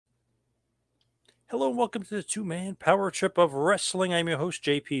Hello and welcome to the two-man power trip of wrestling. I'm your host,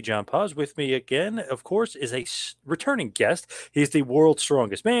 JP John Paz. With me again, of course, is a returning guest. He's the world's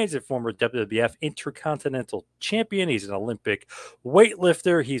strongest man. He's a former WWF Intercontinental Champion. He's an Olympic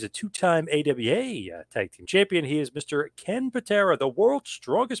weightlifter. He's a two-time AWA Tag Team Champion. He is Mr. Ken Patera, the world's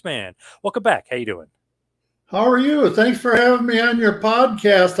strongest man. Welcome back. How you doing? How are you? Thanks for having me on your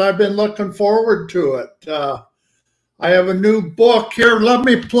podcast. I've been looking forward to it. I have a new book here. Let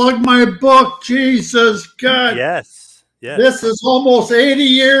me plug my book. Jesus God. Yes. Yes. This is almost 80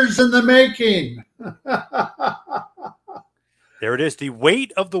 years in the making. There it is. The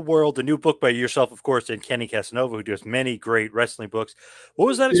Weight of the World, the new book by yourself, of course, and Kenny Casanova, who does many great wrestling books. What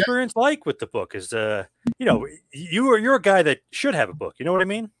was that experience like with the book? Is you're a guy that should have a book. You know what I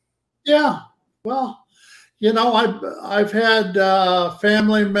mean? Yeah. Well, I've had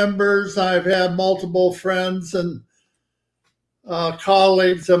family members. I've had multiple friends and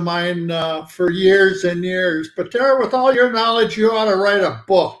colleagues of mine for years and years. But with all your knowledge, you ought to write a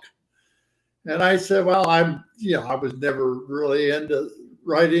book. And I said, well, I was never really into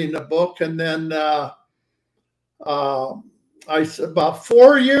writing a book. And then about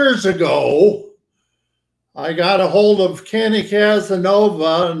 4 years ago, I got a hold of Kenny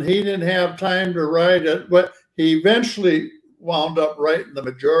Casanova, and he didn't have time to write it, but he eventually wound up writing the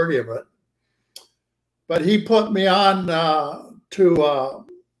majority of it. But he put me on to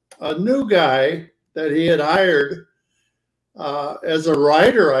a new guy that he had hired as a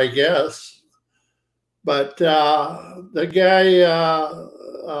writer, I guess. But the guy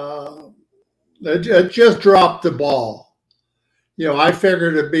just dropped the ball. I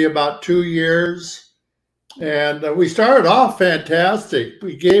figured it'd be about 2 years. And we started off fantastic.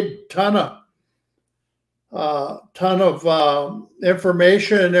 We gave ton of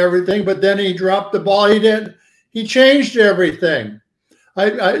information and everything, but then he dropped the ball. He changed everything.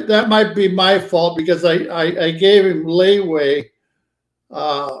 That might be my fault because I gave him leeway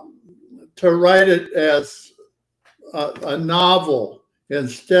to write it as a novel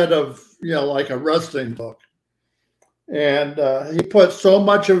instead of like a wrestling book. And he put so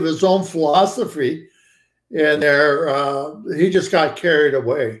much of his own philosophy in there, he just got carried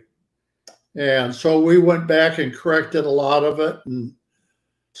away. And so we went back and corrected a lot of it. And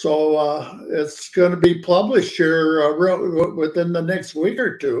so it's going to be published here within the next week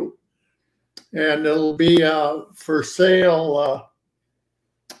or two. And it'll be for sale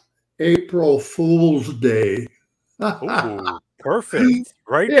April Fool's Day. Ooh, perfect.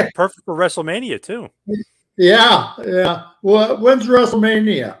 Right? Yeah. Perfect for WrestleMania, too. Yeah. Well, when's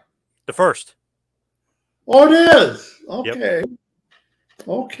WrestleMania? The first. Oh, it is. Okay. Yep.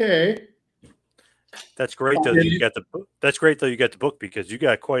 Okay. That's great though. You got the book. That's great though. You got the book because you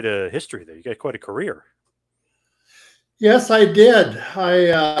got quite a history there. You got quite a career. Yes, I did.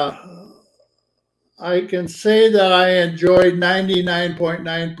 I can say that I enjoyed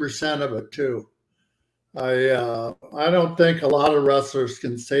 99.9% of it too. I don't think a lot of wrestlers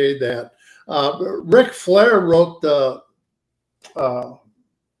can say that. Ric Flair wrote the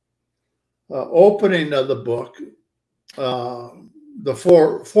opening of the book, the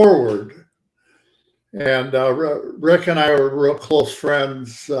foreword. And Rick and I were real close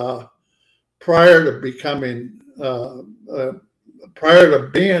friends prior to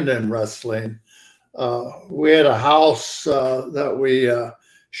being in wrestling. We had a house that we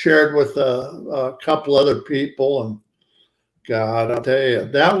shared with a couple other people, and God, I'll tell you,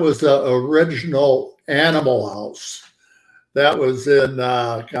 that was the original Animal House. That was in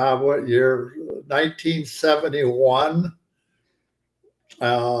God, what year? 1971.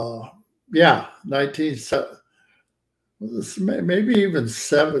 Yeah, maybe even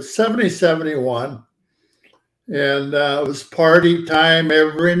 70, 71. And it was party time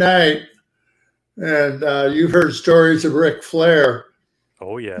every night. And you've heard stories of Ric Flair.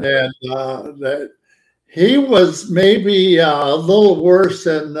 Oh, yeah. And that he was maybe a little worse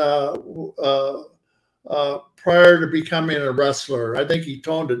than prior to becoming a wrestler. I think he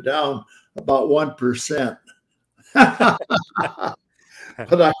toned it down about 1%.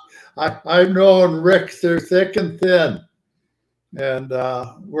 But I've known Rick through thick and thin, and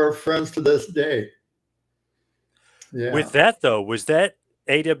we're friends to this day. Yeah. With that, though, was that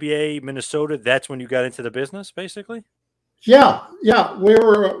AWA Minnesota? That's when you got into the business, basically? Yeah.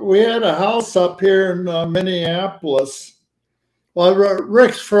 We had a house up here in Minneapolis. Well,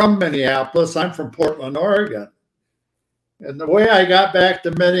 Rick's from Minneapolis. I'm from Portland, Oregon. And the way I got back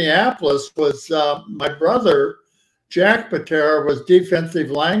to Minneapolis was my brother, Jack Patera, was defensive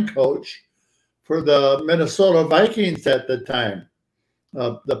line coach for the Minnesota Vikings at the time.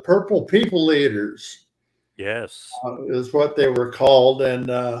 The Purple People Leaders. Yes. Is what they were called. And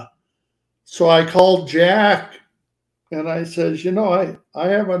So I called Jack and I says, you know, I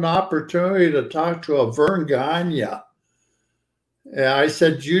have an opportunity to talk to a Vern Gagne. And I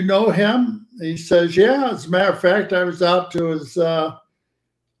said, do you know him? He says, yeah. As a matter of fact, I was out to his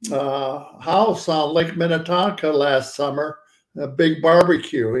house on Lake Minnetonka last summer, a big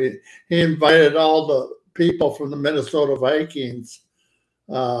barbecue. He invited all the people from the Minnesota Vikings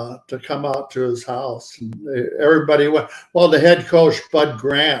to come out to his house. And everybody went. Well, the head coach, Bud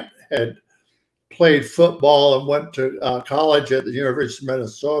Grant, had played football and went to college at the University of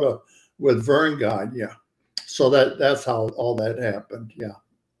Minnesota with Vern Gagne. So that's how all that happened. Yeah.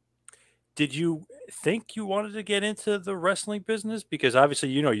 Did you think you wanted to get into the wrestling business? Because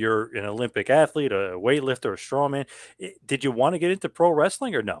obviously, you know, you're an Olympic athlete, a weightlifter, a strongman. Did you want to get into pro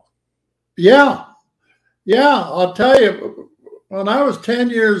wrestling or no? Yeah. Yeah. I'll tell you, when I was 10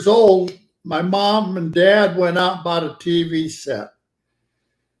 years old, my mom and dad went out and bought a TV set.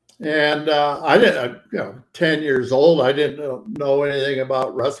 And I didn't, 10 years old, I didn't know anything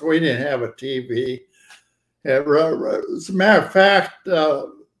about wrestling. We didn't have a TV. As a matter of fact,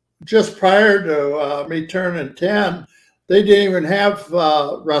 just prior to me turning 10, they didn't even have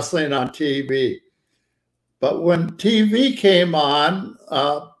wrestling on TV. But when TV came on,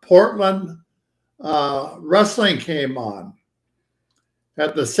 Portland wrestling came on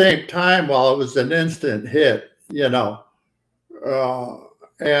at the same time while it was an instant hit, you know.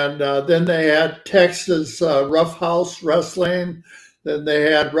 And then they had Texas Roughhouse Wrestling. Then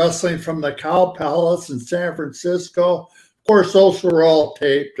they had wrestling from the Cow Palace in San Francisco. Of course, those were all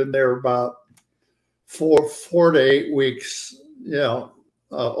taped, and they were about four to 8 weeks,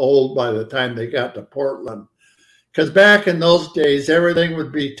 old by the time they got to Portland. Because back in those days, everything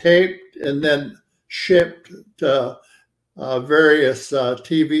would be taped and then shipped to various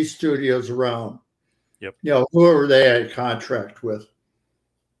TV studios around. Yep. Whoever they had contract with.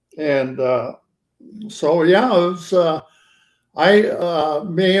 And so, yeah, it was,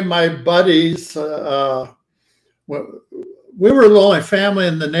 me and my buddies, we were the only family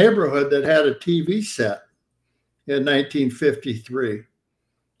in the neighborhood that had a TV set in 1953.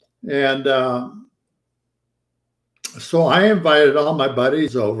 And so I invited all my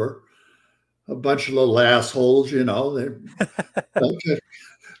buddies over, a bunch of little assholes, they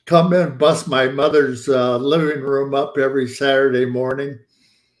come in and bust my mother's living room up every Saturday morning.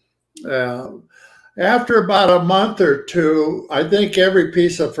 After about a month or two, I think every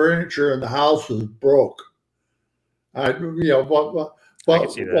piece of furniture in the house was broke. Why would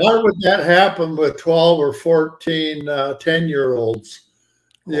that happen with 12 or 14, 10-year-olds,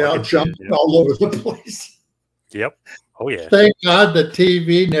 jumping all over the place? Yep. Oh, yeah. Thank God the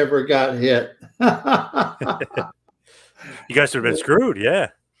TV never got hit. You guys would have been screwed, yeah.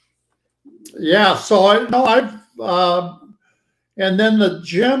 Yeah, so I've and then the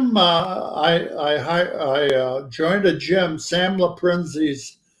gym, I joined a gym, Sam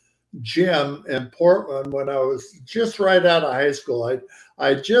LaPrinzi's gym in Portland when I was just right out of high school.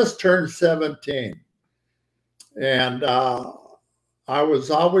 I just turned 17. And I was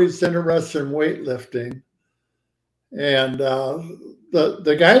always interested in weightlifting. And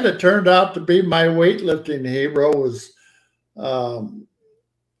the guy that turned out to be my weightlifting hero was Norm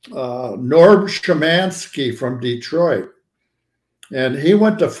Shemansky from Detroit. And he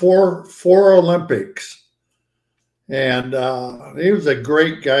went to four Olympics. And he was a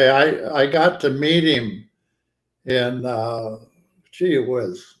great guy. I got to meet him in, it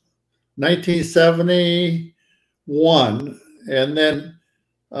was 1971. And then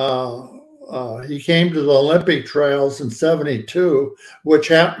he came to the Olympic trials in 72, which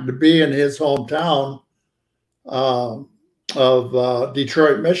happened to be in his hometown of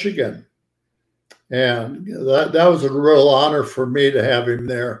Detroit, Michigan. And that was a real honor for me to have him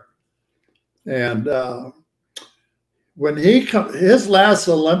there. And when his last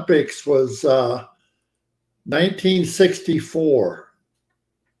Olympics was 1964.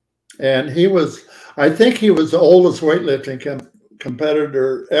 And I think he was the oldest weightlifting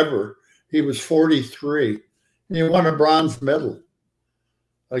competitor ever. He was 43. And he won a bronze medal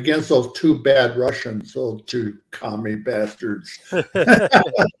against those two bad Russians, those two commie bastards.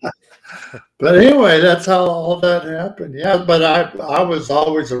 But anyway, that's how all that happened. Yeah, but I was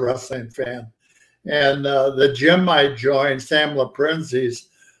always a wrestling fan. And the gym I joined, Sam LaPrinzi's,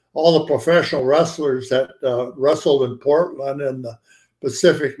 all the professional wrestlers that wrestled in Portland and the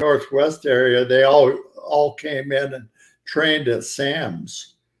Pacific Northwest area, they all came in and trained at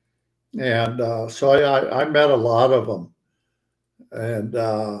Sam's. And so I met a lot of them. And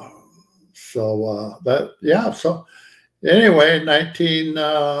so anyway,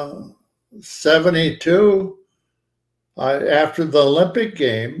 1972, After the Olympic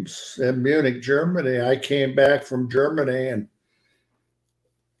Games in Munich, Germany, I came back from Germany and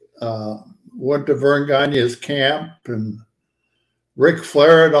went to Vern Gagne's camp. And Ric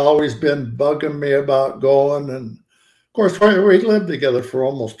Flair had always been bugging me about going. And of course, we lived together for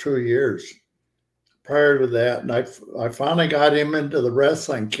almost 2 years prior to that. And I finally got him into the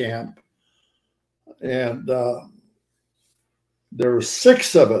wrestling camp. And there were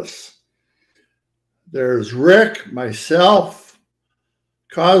 6 of us. There's Rick, myself,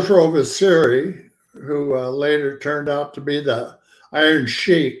 Khosrow Vaziri, who later turned out to be the Iron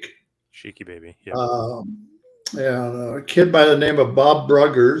Sheik. Sheiky baby. Yeah. And a kid by the name of Bob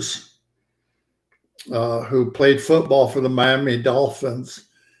Bruggers, who played football for the Miami Dolphins,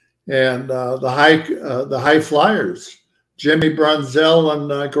 and the high flyers, Jimmy Brunzell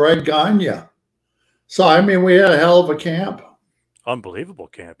and Greg Gagne. So, I mean, we had a hell of a camp. Unbelievable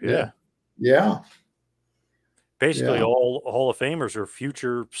camp. Yeah. Yeah. Basically, all Hall of Famers are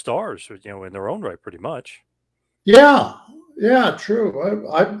future stars, in their own right, pretty much. Yeah. Yeah, true.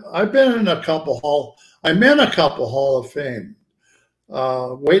 I've been in a couple I'm in a couple Hall of Fame.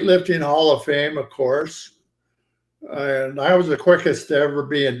 Weightlifting Hall of Fame, of course. And I was the quickest to ever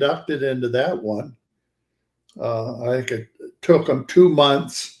be inducted into that one. I think it took them 2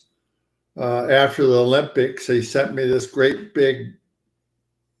 months after the Olympics. They sent me this great big,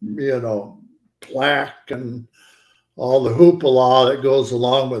 plaque and all the hoopla that goes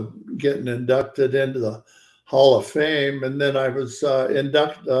along with getting inducted into the Hall of Fame. And then I was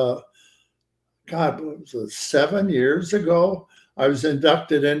inducted, God, what was it, 7 years ago? I was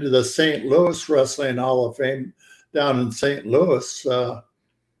inducted into the St. Louis Wrestling Hall of Fame down in St. Louis.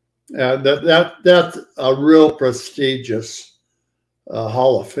 And that's a real prestigious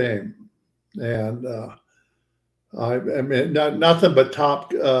Hall of Fame. And I mean, nothing but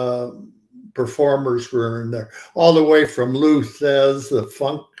top performers were in there, all the way from Lou Thez, the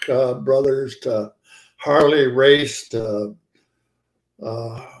Funk Brothers, to Harley Race, to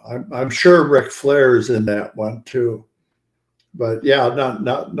I'm sure Ric Flair is in that one too. But yeah,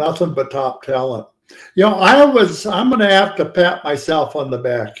 nothing but top talent. I'm going to have to pat myself on the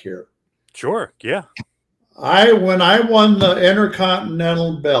back here. Sure. Yeah. When I won the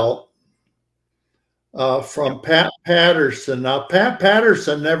Intercontinental belt from Pat Patterson. Now, Pat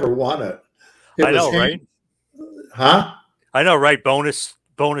Patterson never won it. I know, right? Huh? I know, right? Bonus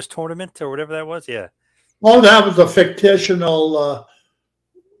tournament or whatever that was. Yeah. Oh, that was a fictional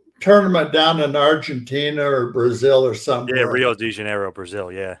tournament down in Argentina or Brazil or something. Yeah, Rio de Janeiro,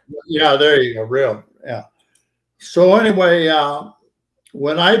 Brazil. Yeah. Yeah, there you go. Yeah. So anyway,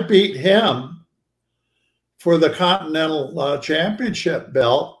 when I beat him for the Continental Championship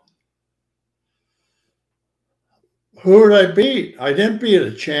belt, who did I beat? I didn't beat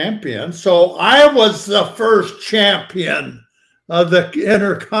a champion. So I was the first champion of the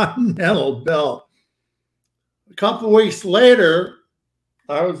Intercontinental belt. A couple of weeks later,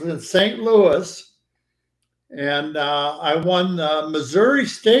 I was in St. Louis, and I won the Missouri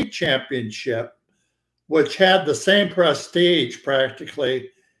State Championship, which had the same prestige practically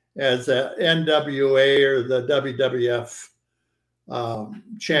as the NWA or the WWF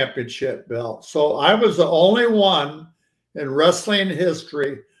championship belt. So I was the only one in wrestling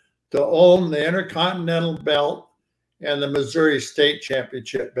history to own the Intercontinental belt and the Missouri State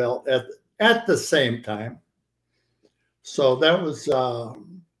Championship belt at the same time. So that was,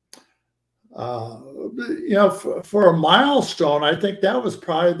 for a milestone, I think that was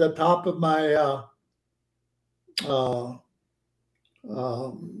probably the top of my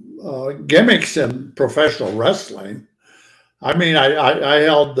gimmicks in professional wrestling. I mean, I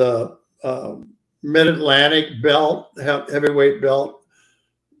held the Mid-Atlantic belt, heavyweight belt,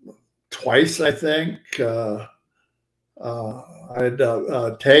 twice, I think. I had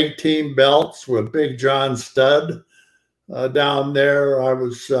tag team belts with Big John Studd down there. I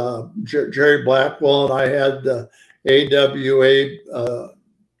was Jerry Blackwell, and I had the AWA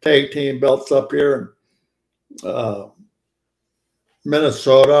tag team belts up here in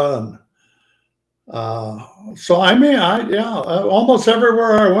Minnesota. And so I mean, almost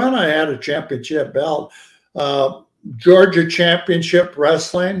everywhere I went, I had a championship belt. Georgia Championship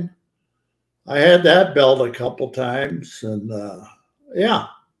Wrestling, I had that belt a couple times, and so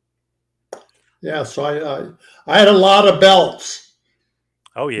I had a lot of belts.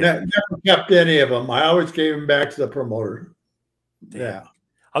 Oh yeah, never kept any of them. I always gave them back to the promoter. Damn. Yeah.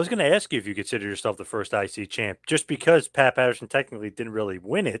 I was going to ask you if you consider yourself the first IC champ, just because Pat Patterson technically didn't really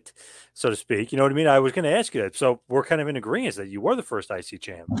win it, so to speak. You know what I mean? I was going to ask you that. So we're kind of in agreement that you were the first IC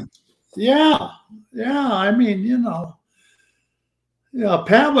champ. Yeah. I mean,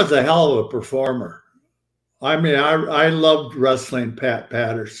 Pat was a hell of a performer. I mean, I loved wrestling Pat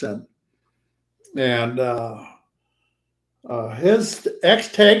Patterson. And his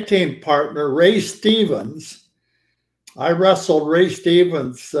ex-tag team partner, Ray Stevens, I wrestled Ray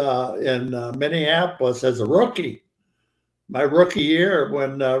Stevens in Minneapolis as a rookie. My rookie year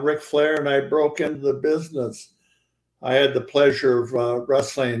when Ric Flair and I broke into the business, I had the pleasure of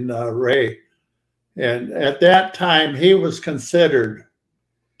wrestling Ray. And at that time, he was considered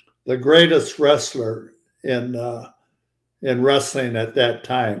the greatest wrestler in wrestling at that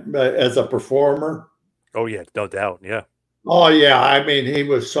time as a performer. Oh yeah, no doubt. Yeah. Oh yeah, I mean he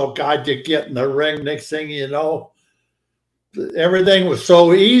was so God. You get in the ring, next thing you know, everything was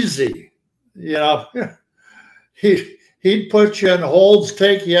so easy. You know, he'd put you in holds,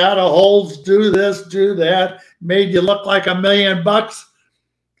 take you out of holds, do this, do that, made you look like $1,000,000.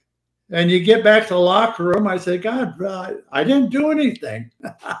 And you get back to the locker room, I say, God, I didn't do anything.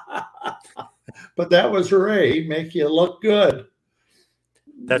 But that was Ray. He'd make you look good.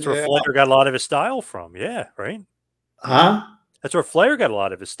 That's where Flair got a lot of his style from. Yeah, right? Huh? That's where Flair got a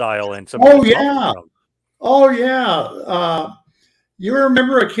lot of his style and some. Oh, yeah. Oh, yeah. You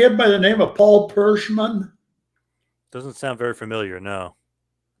remember a kid by the name of Paul Pershman? Doesn't sound very familiar, no.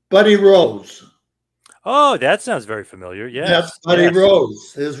 Buddy Rose. Oh, that sounds very familiar. Yes. That's Buddy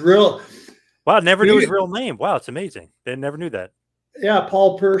Rose. His real. Wow, never knew his real name. Wow, it's amazing. They never knew that. Yeah,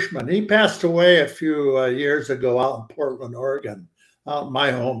 Paul Pershman. He passed away a few years ago out in Portland, Oregon, out in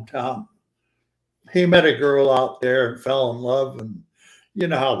my hometown. He met a girl out there and fell in love, and you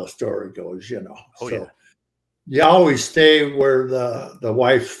know how the story goes, you know. Oh, so yeah. you always stay where the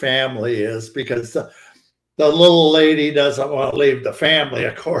wife's family is because the little lady doesn't want to leave the family,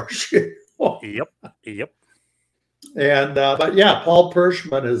 of course. Yep. And but yeah, Paul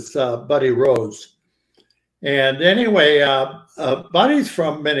Pershman is Buddy Rose. And anyway, Buddy's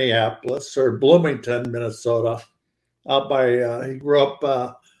from Minneapolis or Bloomington, Minnesota. Out by he grew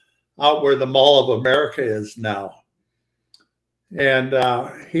up out where the Mall of America is now. And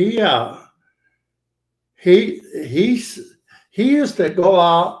he used to go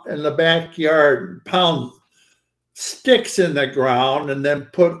out in the backyard and pound sticks in the ground and then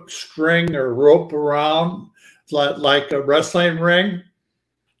put string or rope around like a wrestling ring.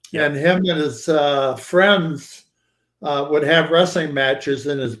 Yeah. And him and his friends would have wrestling matches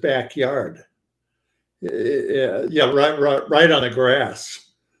in his backyard. Yeah, right on the grass.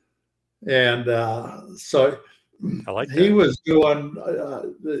 And so I like he was doing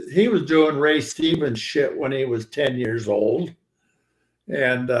Ray Stevens shit when he was 10 years old,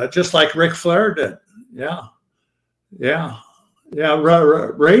 and just like Ric Flair did. Yeah.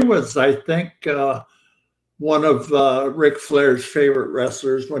 Ray was, I think, one of Ric Flair's favorite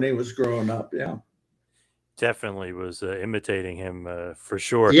wrestlers when he was growing up. Yeah, definitely was imitating him for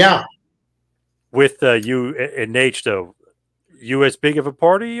sure. Yeah. With you and Nate, though, you as big of a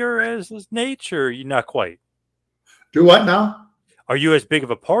partier as Nate, or you not quite? Do what now? Are you as big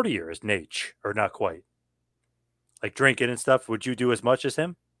of a partier as Nate, or not quite? Like drinking and stuff, would you do as much as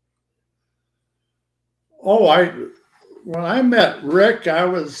him? Oh, when I met Rick, I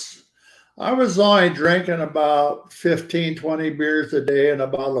was only drinking about 15, 20 beers a day and a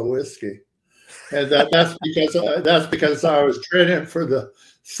bottle of whiskey. And that's because I was training for the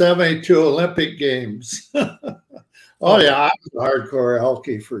 72 Olympic Games. Oh yeah, I was a hardcore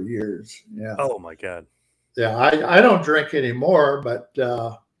alkie for years. Yeah. Oh my God. Yeah, I don't drink anymore, but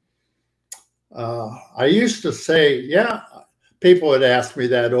I used to say, yeah, people would ask me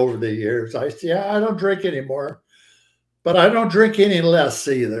that over the years. I say, yeah, I don't drink anymore, but I don't drink any less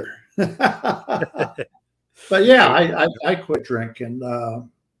either. But yeah, I quit drinking.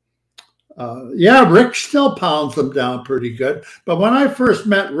 Yeah, Rick still pounds them down pretty good. But when I first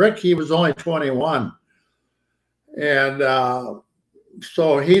met Rick, he was only 21. And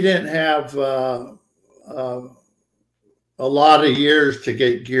so he didn't have a lot of years to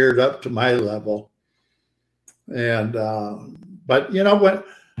get geared up to my level. And but you know,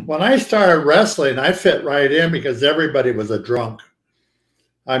 when I started wrestling, I fit right in because everybody was a drunk.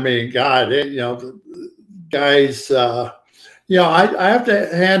 I mean, God, guys, I have to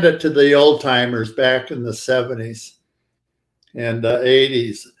hand it to the old timers back in the 70s and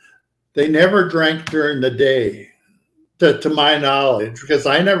 80s. They never drank during the day, to my knowledge, because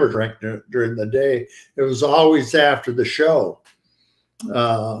I never drank during the day. It was always after the show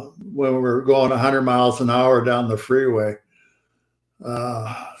when we were going 100 miles an hour down the freeway.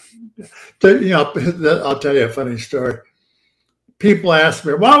 I'll tell you a funny story. People ask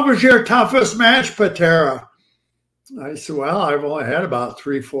me, what was your toughest match, Patera? I said, well, I've only had about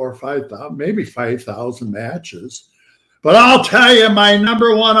 3,000, 4,000, 5,000, maybe 5,000 matches. But I'll tell you, my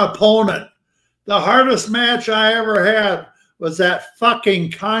number one opponent, The hardest match I ever had was that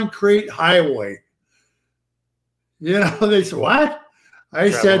fucking concrete highway. You know, they said, what? I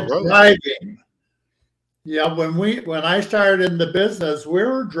Traveling said, roads. driving. Yeah, when I started in the business, we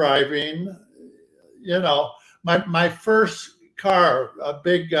were driving, you know, my first car, a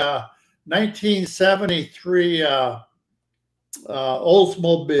big 1973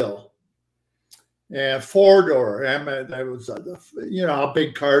 Oldsmobile, and four-door. I mean, that was, you know, how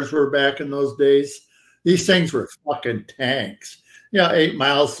big cars were back in those days. These Yep. things were fucking tanks. You know, 8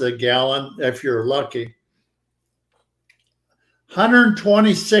 miles a gallon if you're lucky.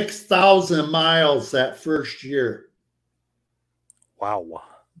 126,000 miles that first year. Wow.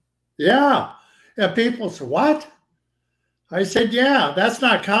 Yeah. And people said, what? I said, yeah, that's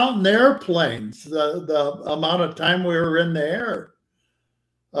not counting the airplanes, the amount of time we were in the air.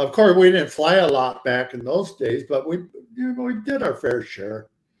 Of course, we didn't fly a lot back in those days, but we did our fair share.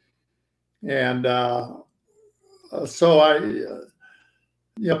 And so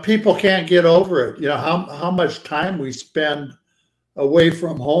people can't get over it. You know, how much time we spend away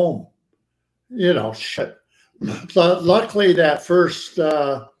from home. You know, shit. But luckily, that first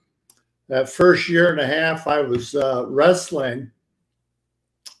year and a half, I was wrestling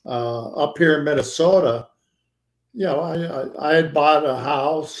up here in Minnesota. You know, I had bought a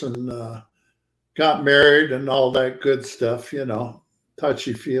house and got married and all that good stuff. You know,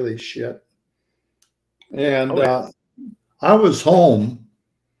 touchy feely shit. And I was home.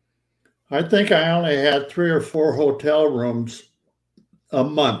 I think I only had 3 or 4 hotel rooms a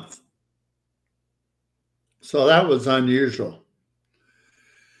month. So that was unusual.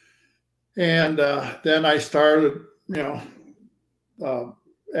 And then I started, you know,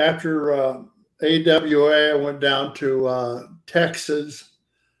 after AWA, I went down to Texas,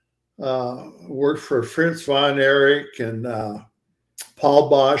 worked for Fritz von Erich and Paul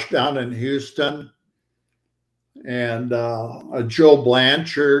Bosch down in Houston, and Joe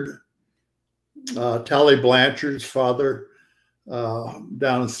Blanchard, Tully Blanchard's father,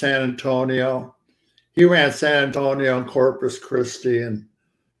 down in San Antonio. He ran San Antonio and Corpus Christi and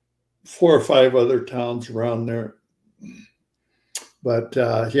 4 or 5 other towns around there. But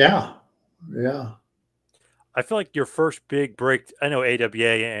yeah. I feel like your first big break, I know AWA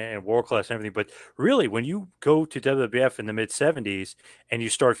and World Class and everything, but really when you go to WWF in the mid 70s and you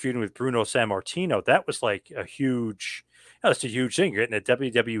start feuding with Bruno Sammartino, that was like a huge, that's a huge thing. You're getting a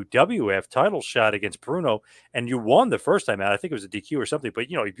WWF title shot against Bruno and you won the first time out. I think it was a DQ or something, but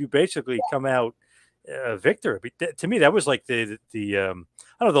you know, you basically come out victor. To me, that was like the I don't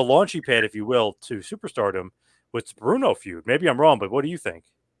know, the launchy pad, if you will, to superstardom with the Bruno feud. Maybe I'm wrong, but what do you think?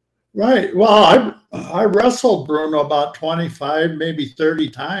 Right. Well, I wrestled Bruno about 25, maybe 30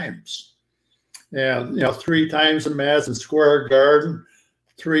 times. And, you know, 3 times in Madison Square Garden,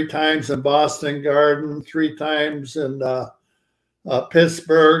 3 times in Boston Garden, 3 times in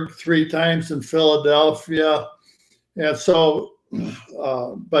Pittsburgh, 3 times in Philadelphia. And so,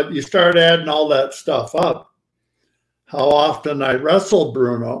 but you start adding all that stuff up. How often I wrestled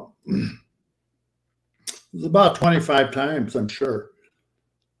Bruno? It was about 25 times, I'm sure.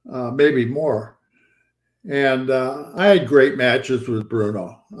 Maybe more. And I had great matches with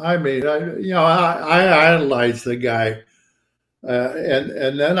Bruno. I mean, I idolized the guy.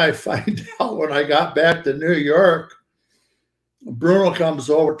 And then I find out when I got back to New York, Bruno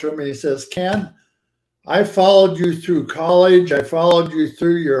comes over to me and says, Ken, I followed you through college. I followed you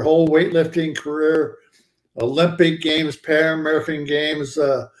through your whole weightlifting career, Olympic Games, Pan American Games,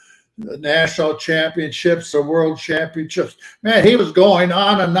 national championships, the world championships. Man, he was going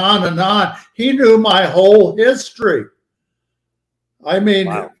on and on and on. He knew my whole history. I mean,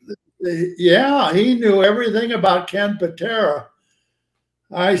 wow. Yeah, he knew everything about Ken Patera.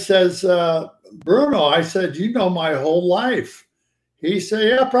 I says, Bruno, I said, you know my whole life. He said,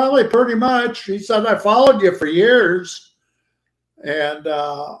 yeah, probably pretty much. He said, I followed you for years. And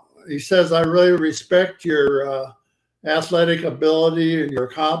he says, I really respect your athletic ability and your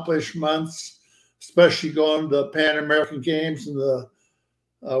accomplishments, especially going to the Pan American Games and the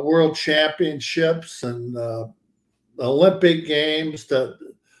World Championships and the Olympic Games to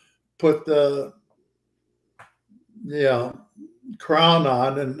put the crown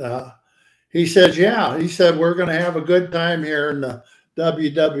on. And he says, yeah, he said, we're going to have a good time here in the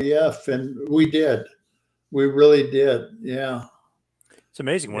WWF. And we did. We really did. Yeah. It's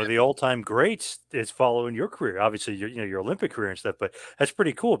amazing. One of the all-time greats is following your career. Obviously, your Olympic career and stuff, but that's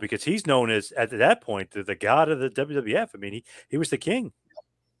pretty cool because he's known as, at that point, the god of the WWF. I mean, he was the king.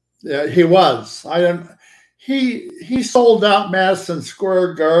 Yeah, he was. He sold out Madison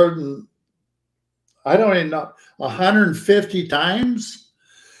Square Garden, I don't even know, 150 times.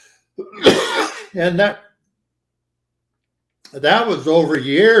 And that was over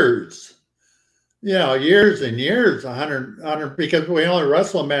years, years and years, 100, because we only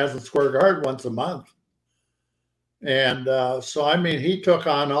wrestle in Madison Square Garden once a month. And so, I mean, he took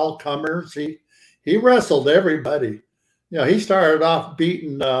on all comers. He wrestled everybody. He started off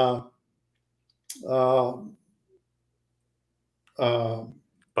beating Buddy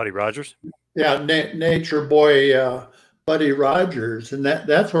Rogers. Yeah, Nature Boy Buddy Rogers, and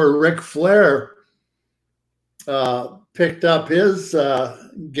that's where Ric Flair picked up his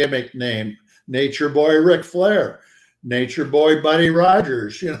gimmick name, Nature Boy Ric Flair, Nature Boy Buddy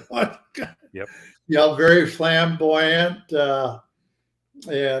Rogers. Yep. Very flamboyant,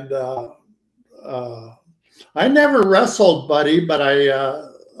 and I never wrestled Buddy, but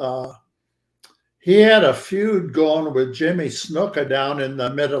he had a feud going with Jimmy Snuka down in the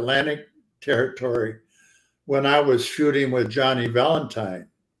Mid-Atlantic territory when I was shooting with Johnny Valentine.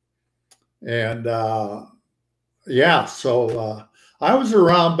 And so I was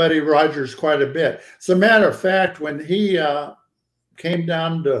around Buddy Rogers quite a bit. As a matter of fact, when he came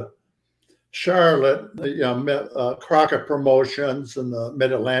down to Charlotte, Crockett Promotions in the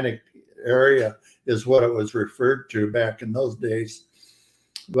Mid-Atlantic area is what it was referred to back in those days.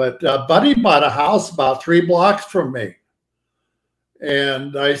 But Buddy bought a house about 3 blocks from me.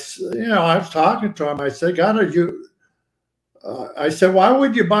 And I was talking to him. I said, I said, why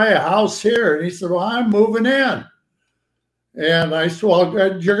would you buy a house here? And he said, well, I'm moving in. And I said,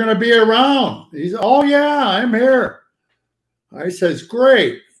 well, you're going to be around. He said, oh, yeah, I'm here. I says,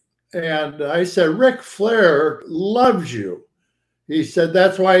 great. And I said, Ric Flair loves you. He said,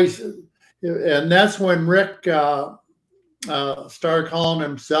 that's why and that's when Rick started calling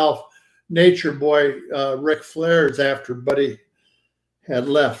himself Nature Boy Ric Flair's after Buddy had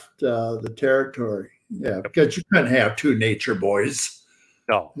left the territory. Yeah, because you couldn't have 2 Nature Boys.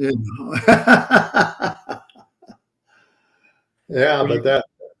 No. Yeah, but that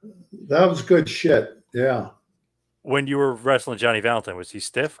was good shit. Yeah. When you were wrestling Johnny Valentine, was he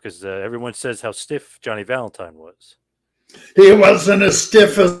stiff? Because everyone says how stiff Johnny Valentine was. He wasn't as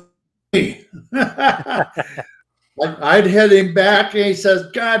stiff as me. I'd hit him back, and he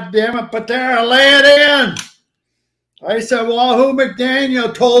says, God damn it, Patera, lay it in. I said, Wahoo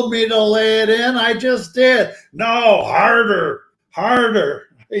McDaniel told me to lay it in. I just did. No, harder, harder.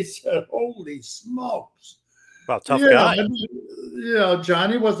 I said, holy smokes. Wow, tough guy.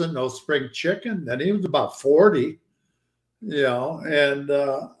 Johnny wasn't no spring chicken. Then he was about 40, and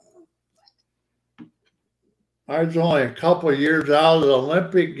I was only a couple of years out of the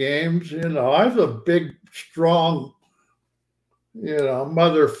Olympic Games. I was a big, strong,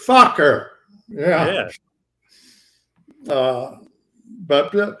 motherfucker. Yeah. But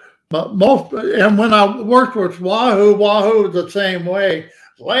most, and when I worked with Wahoo was the same way.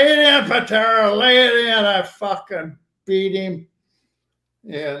 Lay it in, Patera, lay it in. I fucking beat him.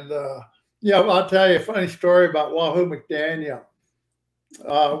 And I'll tell you a funny story about Wahoo McDaniel.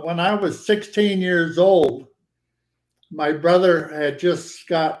 When I was 16 years old, my brother had just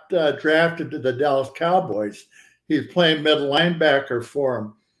got drafted to the Dallas Cowboys. He was playing middle linebacker for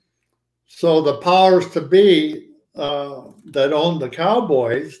him. So the powers to be that owned the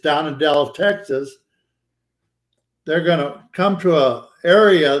Cowboys down in Dallas, Texas, they're going to come to an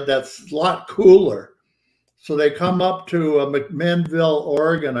area that's a lot cooler. So they come up to McMinnville,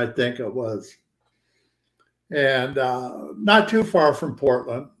 Oregon, I think it was, and not too far from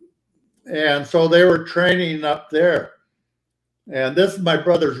Portland. And so they were training up there. And this is my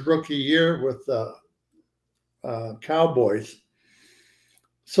brother's rookie year with the Cowboys.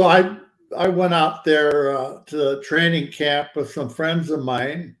 So I went out there to the training camp with some friends of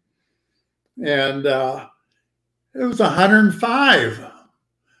mine, and it was 105.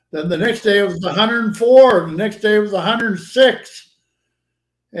 Then the next day it was 104. The next day it was 106.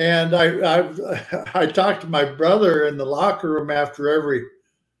 And I talked to my brother in the locker room after every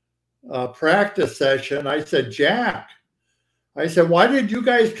practice session. I said, Jack, I said, why did you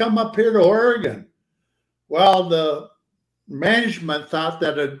guys come up here to Oregon? Well, the management thought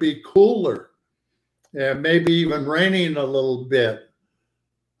that it'd be cooler and maybe even raining a little bit.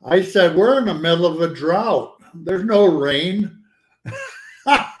 I said, we're in the middle of a drought. There's no rain.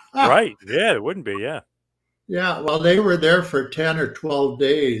 Right. Yeah, it wouldn't be. Yeah. Yeah. Well, they were there for 10 or 12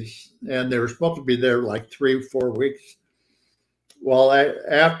 days, and they were supposed to be there like 3 or 4 weeks. Well,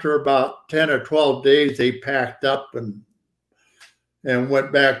 after about 10 or 12 days, they packed up and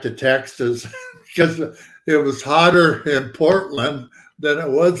went back to Texas because it was hotter in Portland than it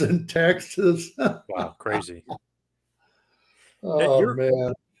was in Texas. Wow, crazy. Oh,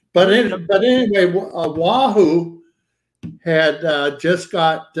 man. But anyway, Wahoo had just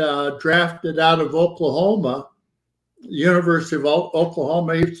got drafted out of Oklahoma, University of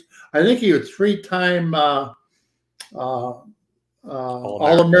Oklahoma. I think he was three-time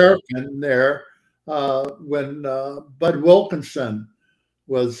All-American there when Bud Wilkinson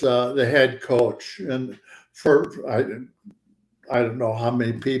was the head coach. And I don't know how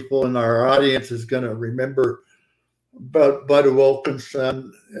many people in our audience is going to remember Bud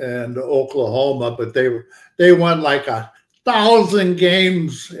Wilkinson and Oklahoma, but they won like 1,000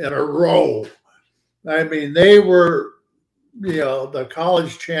 games in a row. I mean, they were, the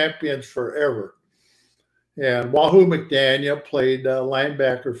college champions forever. And Wahoo McDaniel played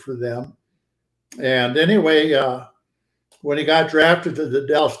linebacker for them. And anyway, when he got drafted to the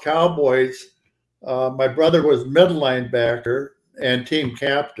Dallas Cowboys, my brother was middle linebacker and team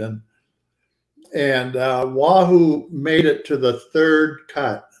captain. And Wahoo made it to the third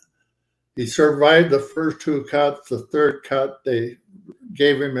cut. He survived the first two cuts. The third cut, they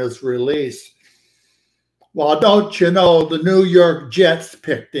gave him his release. Well, don't you know, the New York Jets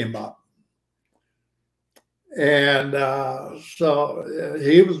picked him up. And so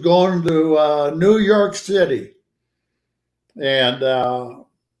he was going to New York City. And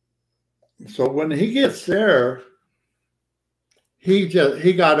so when he gets there,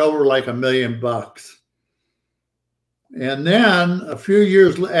 he got over like $1 million. And then a few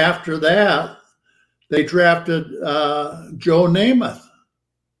years after that, they drafted Joe Namath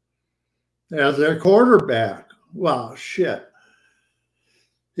as their quarterback. Wow, shit.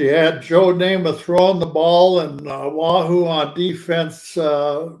 He had Joe Namath throwing the ball and Wahoo on defense,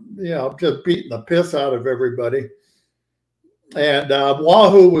 just beating the piss out of everybody. And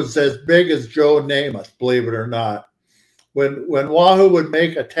Wahoo was as big as Joe Namath, believe it or not. When Wahoo would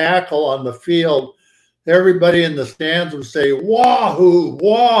make a tackle on the field, everybody in the stands would say, "Wahoo,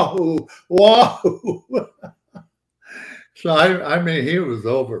 Wahoo, Wahoo." So, I mean, he was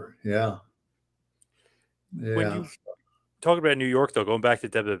over. Yeah. When you talk about New York, though, going back to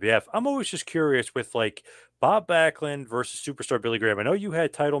WWF, I'm always just curious with like Bob Backlund versus Superstar Billy Graham. I know you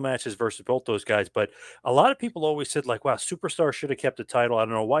had title matches versus both those guys, but a lot of people always said like, wow, Superstar should have kept the title. I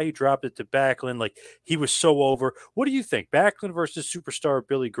don't know why he dropped it to Backlund. Like he was so over. What do you think? Backlund versus Superstar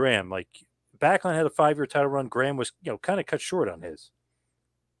Billy Graham? Like Backlund had a 5-year title run. Graham was, kind of cut short on his.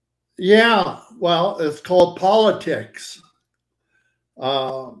 Yeah. Well, it's called politics.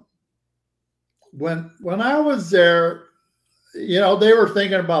 When I was there, they were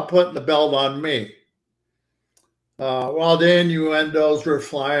thinking about putting the belt on me. While the innuendos were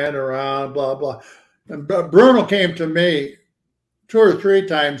flying around, blah, blah. And Bruno came to me 2 or 3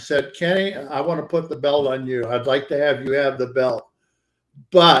 times, said, "Kenny, I want to put the belt on you. I'd like to have you have the belt."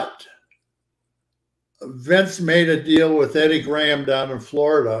 But Vince made a deal with Eddie Graham down in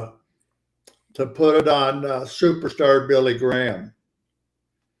Florida to put it on Superstar Billy Graham.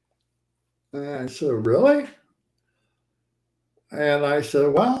 And I said, "Really?" And I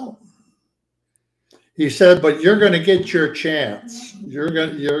said, "Well," he said, "but you're going to get your chance. You're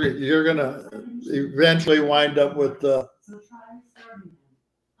going to eventually wind up with the."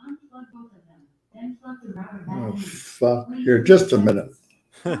 Oh, fuck! Here, just a minute.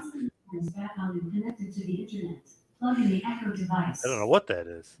 I don't know what that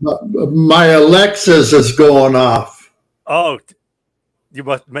is. My Alexis is going off. Oh, you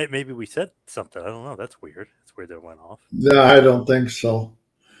must. Maybe we said something. I don't know. That's weird. It's weird that it went off. No, I don't think so.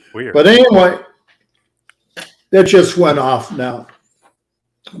 Weird. But anyway, it just went off now.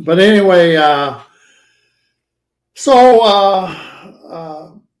 But anyway,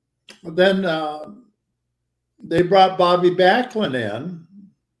 then they brought Bobby Backlund in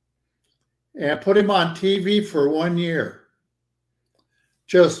and put him on TV for 1 year.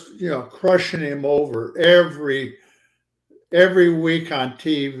 Just, crushing him over every week on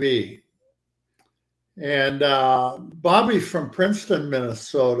TV. And Bobby's from Princeton,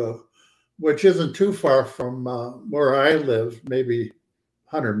 Minnesota, which isn't too far from where I live, maybe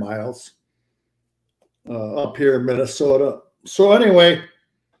 100 miles up here in Minnesota. So anyway,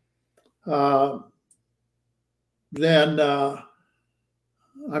 then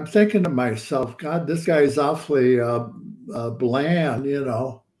I'm thinking to myself, God, this guy's awfully bland,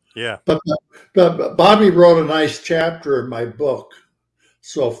 Yeah. But Bobby wrote a nice chapter in my book.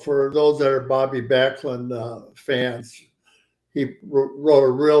 So for those that are Bobby Backlund fans, he wrote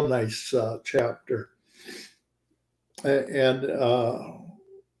a real nice chapter. And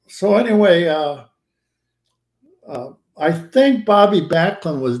so anyway, I think Bobby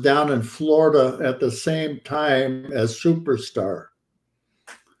Backlund was down in Florida at the same time as Superstar.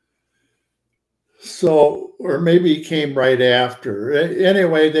 So, or maybe he came right after.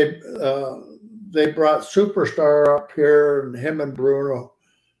 Anyway, they brought Superstar up here, and him and Bruno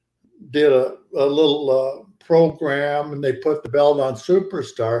did a little program, and they put the belt on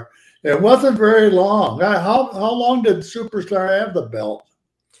Superstar. It wasn't very long. How long did Superstar have the belt?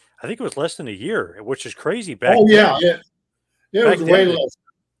 I think it was less than a year, which is crazy back Oh then. yeah, it Back was way then, less.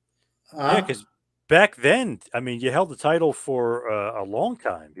 yeah, Huh? because back then, I mean, you held the title for a long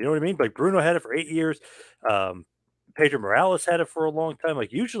time. You know what I mean? Like Bruno had it for 8 years. Um, Pedro Morales had it for a long time.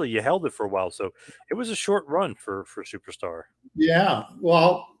 Like usually, you held it for a while, so it was a short run for Superstar. Yeah.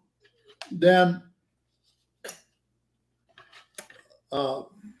 Well, then uh,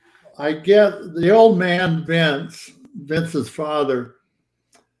 I get the old man Vince's father.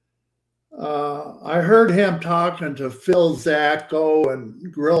 I heard him talking to Phil Zacco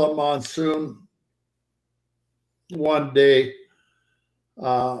and Gorilla Monsoon one day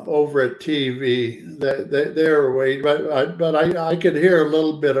over at TV. They were waiting, but I could hear a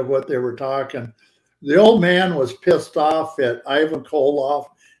little bit of what they were talking. The old man was pissed off at Ivan Koloff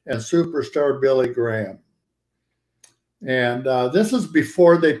and Superstar Billy Graham. And this is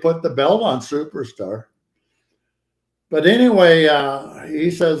before they put the belt on Superstar. But anyway,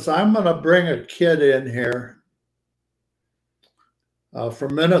 he says, I'm going to bring a kid in here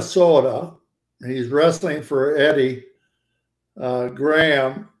from Minnesota. He's wrestling for Eddie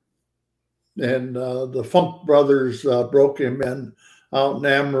Graham. And the Funk Brothers broke him in out in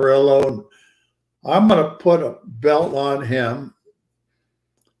Amarillo. And I'm going to put a belt on him.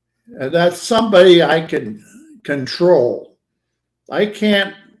 And that's somebody I can control. I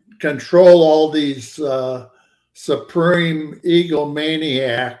can't control all these supreme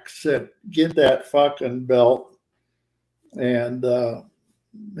egomaniacs that get that fucking belt. And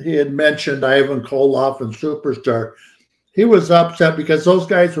he had mentioned Ivan Koloff and Superstar. He was upset because those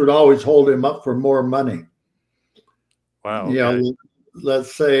guys would always hold him up for more money. Wow. Okay. You know,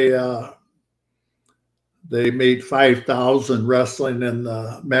 let's say they made 5,000 wrestling in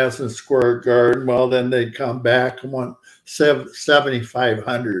the Madison Square Garden. Well, then they'd come back and want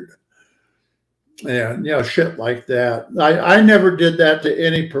 7,500. And, you know, shit like that. I never did that to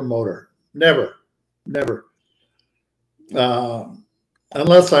any promoter. Never.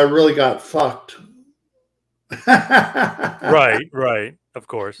 Unless I really got fucked. Right. Of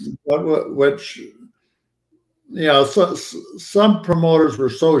course. Which, you know, some promoters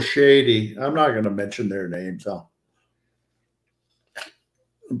were so shady. I'm not going to mention their names.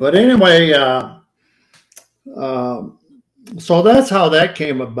 But anyway, so that's how that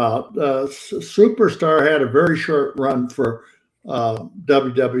came about. Superstar had a very short run for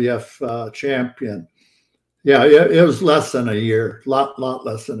WWF champion. Yeah, it was less than a year, lot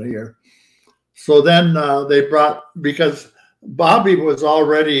less than a year. So then they brought, because Bobby was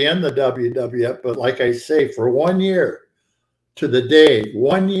already in the WWF, but like I say, for 1 year to the day,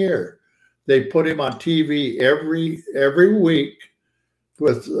 1 year, they put him on TV every week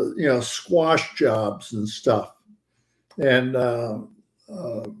with you know, squash jobs and stuff. And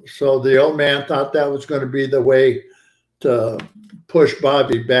so the old man thought that was going to be the way to push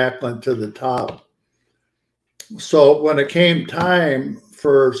Bobby Backlund to the top. So when it came time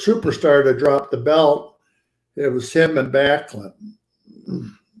for Superstar to drop the belt, it was him and Backlund.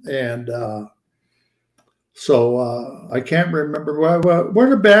 And so I can't remember. Where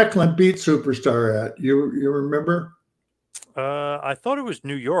did Backlund beat Superstar at? You remember? I thought it was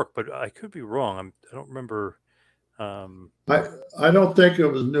New York, but I could be wrong. I don't remember. I don't think it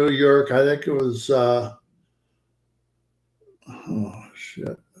was New York. I think it was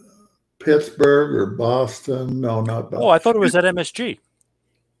Pittsburgh or Boston. No, not Boston. Oh, I thought it was at MSG.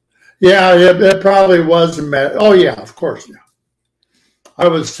 Yeah, it probably was. Oh, yeah, of course. Yeah. I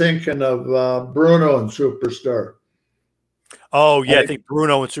was thinking of Bruno and Superstar. Oh, yeah, I think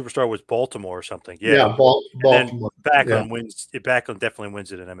Bruno and Superstar was Baltimore or something. Yeah, Baltimore. Backlund wins. Backlund definitely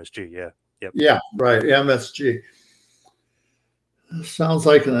wins it at MSG. Yeah. Yep. Yeah, right. MSG. Sounds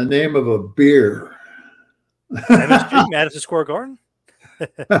like the name of a beer. MSG, Madison Square Garden.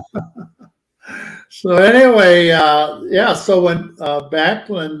 So anyway, yeah. So when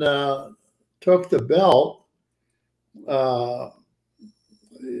Backlund took the belt, you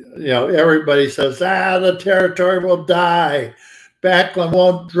know, everybody says, the territory will die. Backlund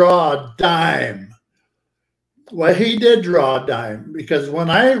won't draw a dime. Well, he did draw a dime, because when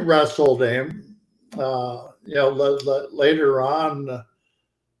I wrestled him, you know, later on,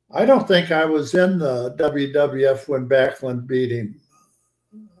 I don't think I was in the WWF when Backlund beat him.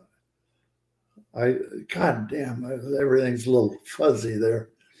 God damn, everything's a little fuzzy there.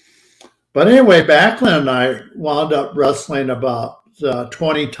 But anyway, Backlund and I wound up wrestling about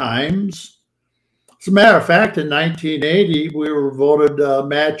 20 times. As a matter of fact, in 1980, we were voted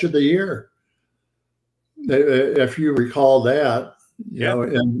Match of the Year if you recall that, Yeah.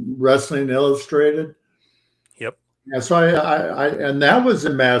 in Wrestling Illustrated. Yep. Yeah, so and that was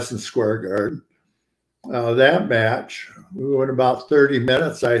in Madison Square Garden. That match, we went about 30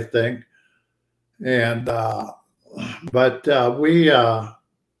 minutes, I think, and but I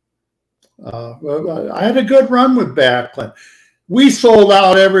had a good run with Backlund. We sold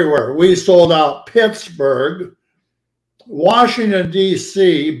out everywhere. We sold out Pittsburgh, Washington,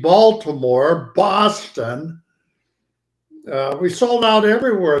 D.C., Baltimore, Boston. We sold out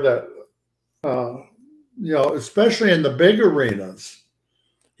everywhere that, especially in the big arenas.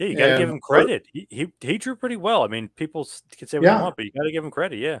 Yeah, you got to give him credit. He drew pretty well. I mean, people can say what they want, but you got to give him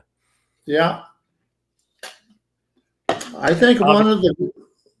credit. Yeah. Yeah. I think one of the,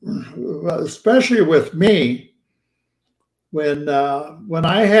 especially with me, when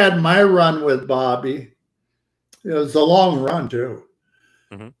I had my run with Bobby, it was a long run too.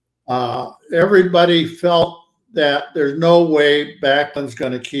 Everybody felt that there's no way Backlund's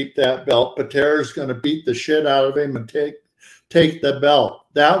going to keep that belt. Patera's going to beat the shit out of him and take the belt.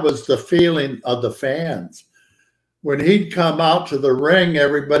 That was the feeling of the fans. When he'd come out to the ring,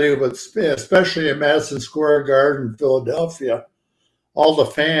 everybody would, especially in Madison Square Garden, Philadelphia, all the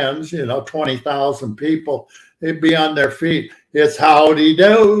fans, 20,000 people, they'd be on their feet. It's howdy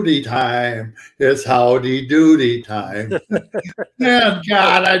doody time. It's howdy doody time. Man,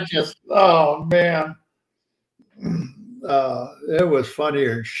 God, oh man. It was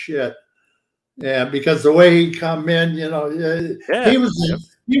funnier than shit. Yeah, because the way he'd come in,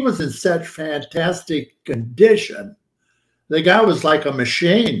 he was in such fantastic condition. The guy was like a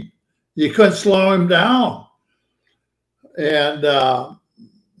machine. You couldn't slow him down. And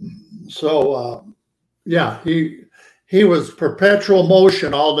he was perpetual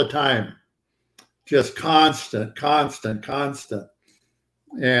motion all the time, just constant.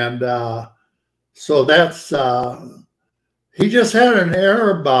 And so that's he just had an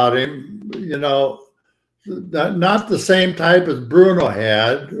air about him, not the same type as Bruno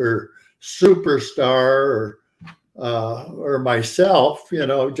had, or Superstar, or myself,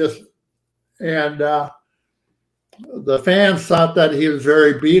 just, and the fans thought that he was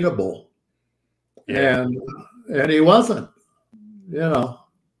very beatable, and he wasn't. The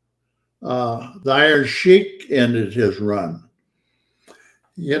Iron Sheik ended his run.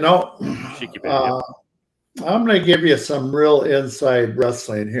 I'm going to give you some real inside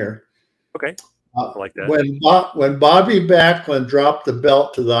wrestling here. Okay. I like that. When Bobby Backlund dropped the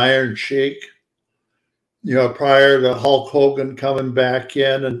belt to the Iron Sheik, prior to Hulk Hogan coming back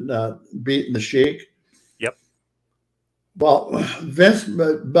in and beating the Sheik. Yep. Well,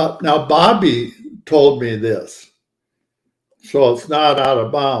 but now Bobby told me this, so it's not out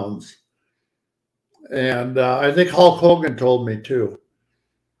of bounds. And I think Hulk Hogan told me too.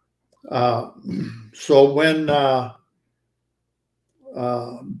 So when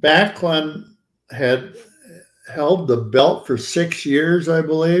Backlund had held the belt for 6 years, I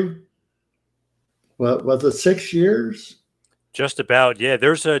believe. What was it, 6 years? Just about, yeah.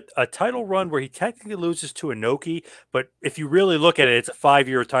 There's a title run where he technically loses to Inoki, but if you really look at it, it's a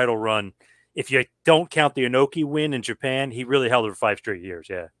 5-year title run. If you don't count the Inoki win in Japan, he really held it for 5 straight years,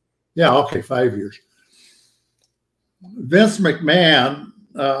 yeah. Yeah, okay, 5 years. Vince McMahon,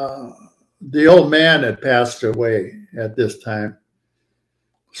 the old man, had passed away at this time.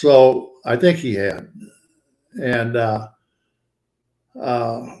 So I think he had. And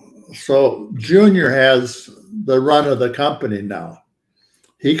so Junior has the run of the company now.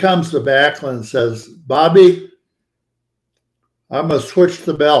 He comes to Backlund and says, Bobby, I'm going to switch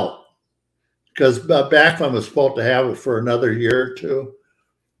the belt, because Backlund was supposed to have it for another year or two.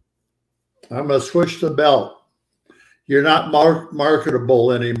 I'm going to switch the belt. You're not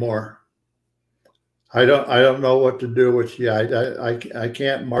marketable anymore. I don't know what to do with you. I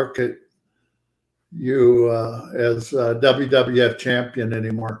can't market you as a WWF champion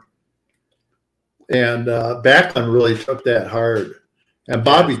anymore. And Backlund really took that hard. And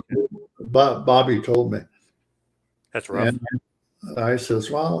Bobby told me. That's rough. And I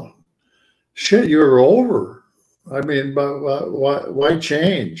says, well, shit, you're over. I mean, but why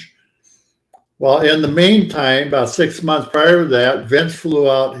change? Well, in the meantime, about 6 months prior to that, Vince flew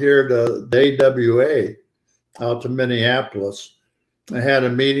out here to the AWA, out to Minneapolis, and had a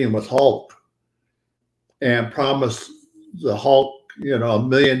meeting with Hulk and promised the Hulk, $1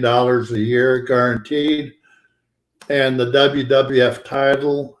 million a year guaranteed, and the WWF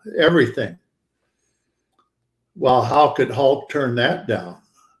title, everything. Well, how could Hulk turn that down?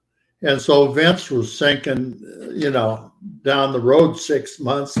 And so Vince was thinking, down the road 6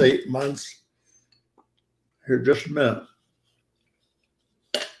 months, 8 months. Here, just a minute.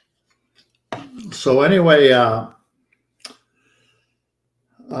 So anyway,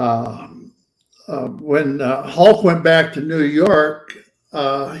 when Hulk went back to New York,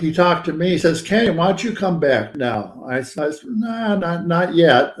 he talked to me. He says, "Kenny, why don't you come back now?" I said, "Nah, not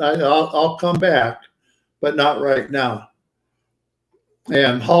yet. I'll come back, but not right now."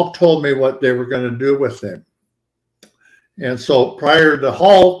 And Hulk told me what they were going to do with him. And so prior to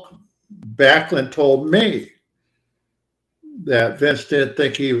Hulk, Backlund told me that Vince didn't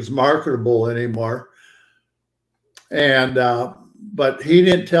think he was marketable anymore. And but he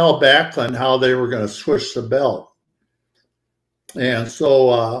didn't tell Backlund how they were going to switch the belt. And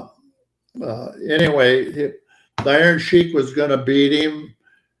so anyway, the Iron Sheik was going to beat him.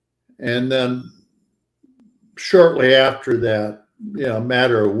 And then shortly after that, a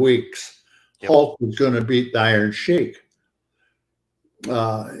matter of weeks, Hulk was going to beat the Iron Sheik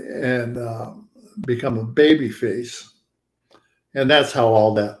and become a babyface. And that's how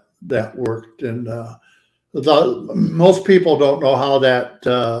all that worked. And most people don't know how that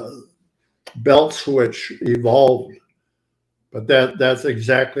belt switch evolved, but that's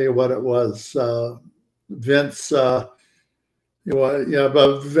exactly what it was. Vince, but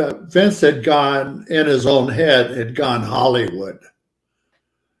Vince had gone in his own head, had gone Hollywood,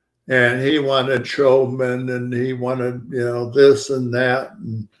 and he wanted showman, and he wanted this and that,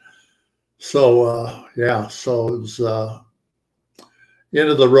 and so so it was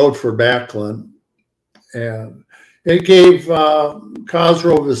into the road for Backlund. And it gave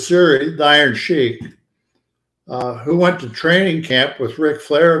Khosrow Vaziri, the Iron Sheik, who went to training camp with Ric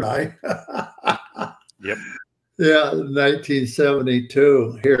Flair and I. Yep. Yeah,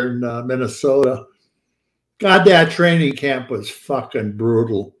 1972 here in Minnesota. God, that training camp was fucking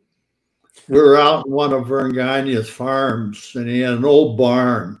brutal. We were out in one of Vern Gagne's farms, and he had an old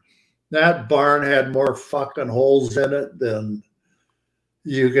barn. That barn had more fucking holes in it than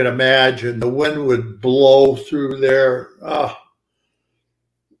you can imagine. The wind would blow through there.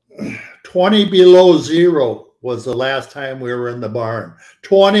 20 below zero was the last time we were in the barn.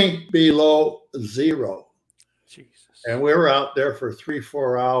 20 below zero. Jesus. And we were out there for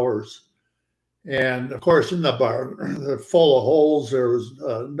 3-4 hours. And of course, in the barn, full of holes, there was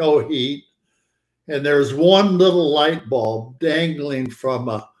no heat. And there's one little light bulb dangling from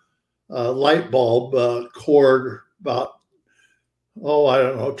a light bulb cord about, I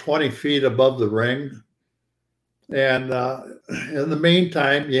don't know, 20 feet above the ring. And in the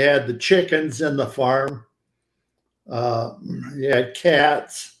meantime, you had the chickens in the farm. You had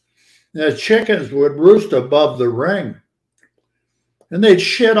cats. The chickens would roost above the ring. And they'd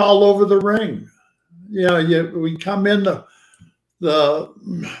shit all over the ring. We come in the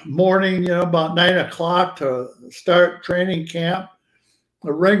morning, about 9 o'clock to start training camp.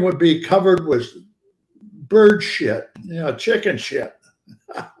 The ring would be covered with bird shit, chicken shit.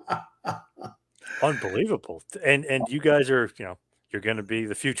 Unbelievable. And you guys are, you're going to be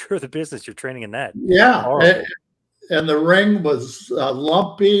the future of the business. You're training in that. Yeah. And the ring was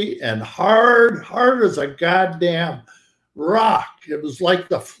lumpy and hard as a goddamn rock. It was like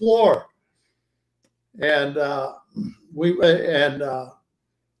the floor. And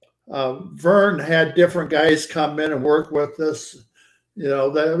Vern had different guys come in and work with us.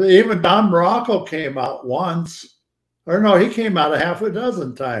 Even Don Morocco came out once. Or no, he came out a half a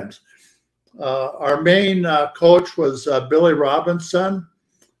dozen times. Our main coach was Billy Robinson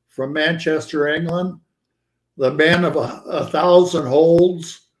from Manchester, England, the man of 1,000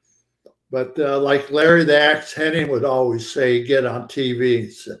 holds. But like Larry the Axe Henning would always say, get on TV. He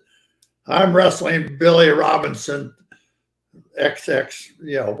said, I'm wrestling Billy Robinson,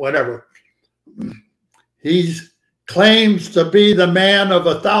 XX, whatever. He claims to be the man of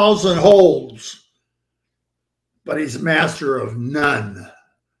 1,000 holds, but he's master of none.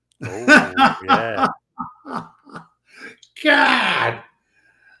 Oh, yeah. God.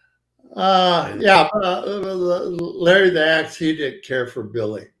 Larry the Axe, he didn't care for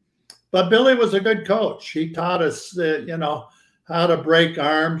Billy. But Billy was a good coach. He taught us, how to break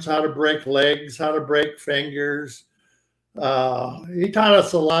arms, how to break legs, how to break fingers. He taught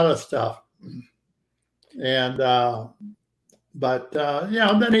us a lot of stuff. And,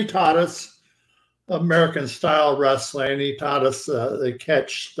 then he taught us American style wrestling. He taught us the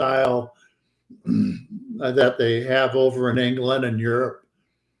catch style that they have over in England and Europe.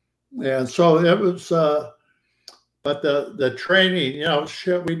 And so it was, but the training,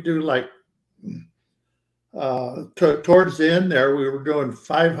 we do like, towards the end there, we were doing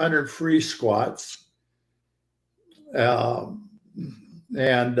 500 free squats and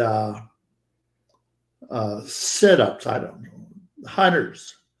sit-ups, I don't know,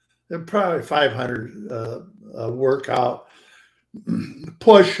 hundreds, probably 500 workout.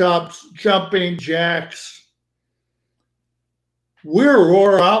 push-ups, jumping jacks. We were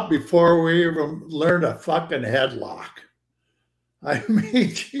wore out before we even learned a fucking headlock. I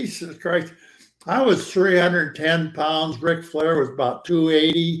mean, Jesus Christ. I was 310 pounds. Ric Flair was about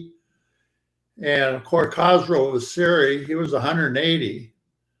 280. And of course, Cosgrove was Siri. He was 180.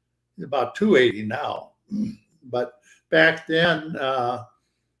 He's about 280 now. But back then,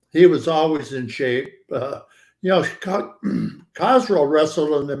 he was always in shape. Cosgrove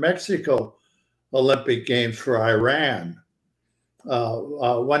wrestled in the Mexico Olympic Games for Iran,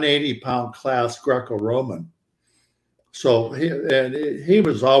 180-pound class Greco-Roman. So he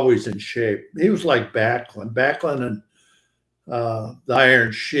was always in shape. He was like Backlund. Backlund and the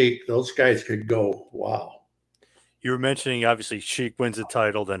Iron Sheik, those guys could go. Wow. You were mentioning, obviously, Sheik wins the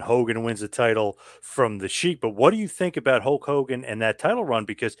title, then Hogan wins the title from the Sheik. But what do you think about Hulk Hogan and that title run?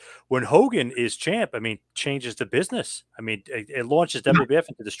 Because when Hogan is champ, I mean, changes the business. I mean, it launches WWF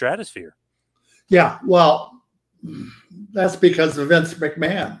into the stratosphere. Yeah, well, that's because of Vince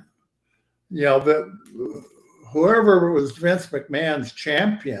McMahon. You know, whoever was Vince McMahon's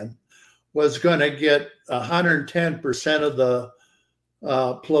champion was going to get 110% of the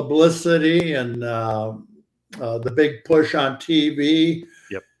publicity and the big push on TV,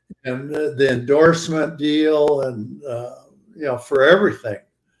 yep, and the endorsement deal, and for everything.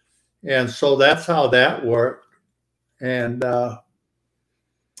 And so that's how that worked. And yeah,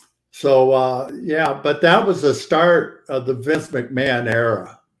 but that was the start of the Vince McMahon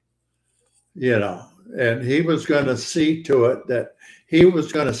era, and he was going to see to it that he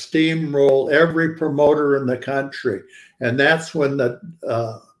was going to steamroll every promoter in the country. And that's when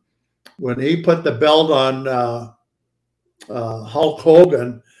when he put the belt on Hulk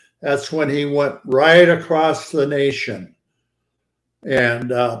Hogan, that's when he went right across the nation and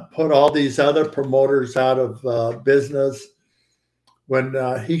put all these other promoters out of business. When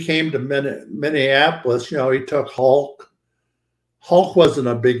he came to Minneapolis, he took Hulk. Hulk wasn't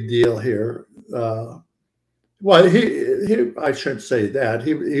a big deal here. Well, I shouldn't say that.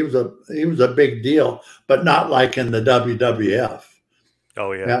 He was a big deal, but not like in the WWF.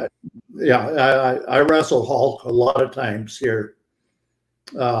 Oh yeah. I wrestled Hulk a lot of times here,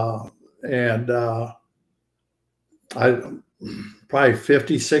 and I probably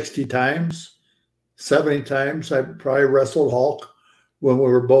 50, 60 times, 70 times. I probably wrestled Hulk when we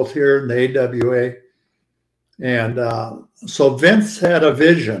were both here in the AWA, and so Vince had a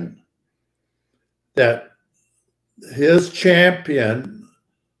vision that his champion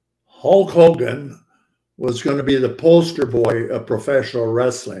Hulk Hogan was going to be the poster boy of professional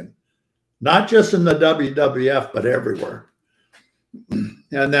wrestling, not just in the WWF, but everywhere.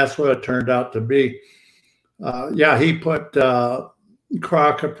 And that's what it turned out to be. Yeah, he put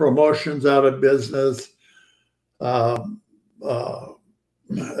Crockett Promotions out of business, Atlanta,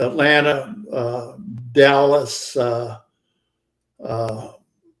 Dallas, AWA,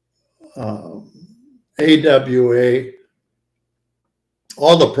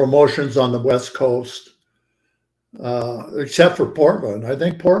 all the promotions on the West Coast. Except for Portland. I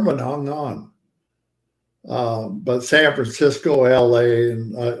think Portland hung on. But San Francisco, LA,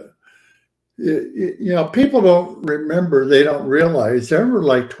 and people don't remember, they don't realize there were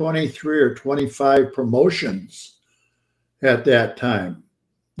like 23 or 25 promotions at that time,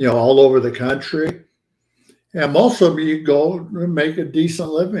 all over the country. And most of them you go and make a decent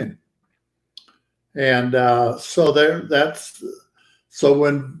living. And so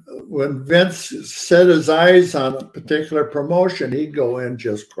when Vince set his eyes on a particular promotion, he'd go in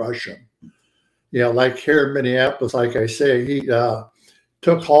just crush him. Like here in Minneapolis, like I say, he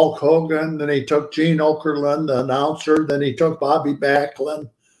took Hulk Hogan, then he took Gene Okerlund, the announcer, then he took Bobby Backlund,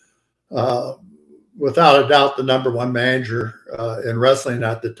 without a doubt the #1 manager in wrestling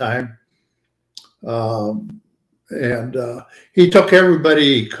at the time. And he took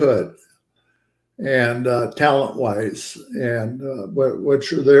everybody he could. And talent-wise, and which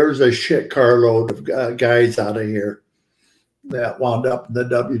there's a shit carload of guys out of here that wound up in the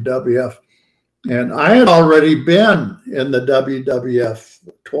WWF. And I had already been in the WWF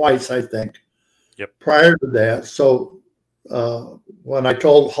twice, I think, yep, prior to that. So when I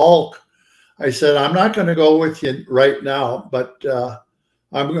told Hulk, I said, I'm not going to go with you right now, but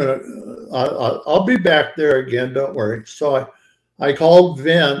I'll be back there again, don't worry. So I called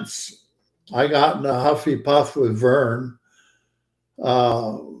Vince. I got in a huffy puff with Vern.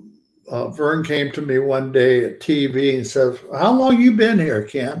 Vern came to me one day at TV and said, how long you been here,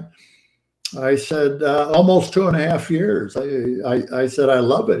 Ken? I said, almost 2.5 years. I said, I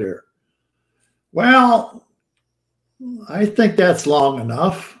love it here. Well, I think that's long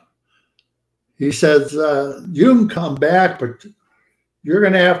enough. He says, you can come back, but you're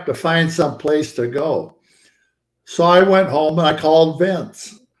going to have to find some place to go. So I went home and I called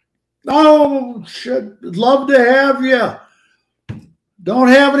Vince. Oh, should love to have you. Don't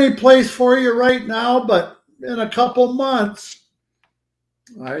have any place for you right now, but in a couple months.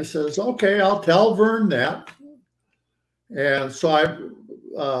 I says, okay, I'll tell Vern that. And so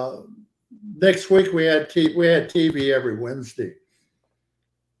next week we had TV every Wednesday.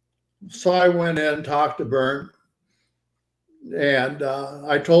 So I went in, talked to Vern, and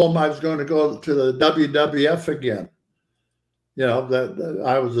I told him I was going to go to the WWF again. You know, that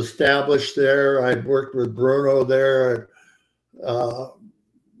I was established there. I'd worked with Bruno there.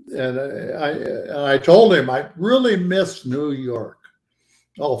 And I told him I really miss New York.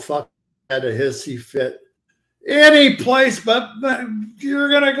 Oh, fuck, I had a hissy fit. Any place, but you're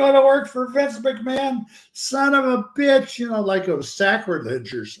going to go to work for Vince McMahon, son of a bitch, you know, like it was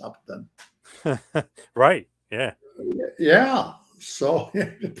sacrilege or something. Right. Yeah. Yeah. So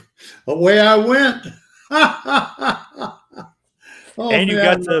away I went. Oh, and you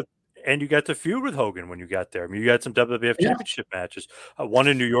man. got to feud with Hogan when you got there. I mean, you had some WWF championship matches. One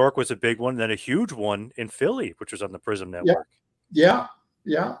in New York was a big one, then a huge one in Philly, which was on the Prism Network. Yeah.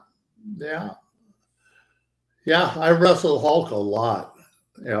 I wrestled Hulk a lot,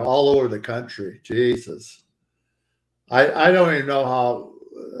 you know, all over the country. Jesus. I don't even know how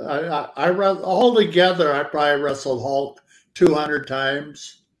I all together I probably wrestled Hulk 200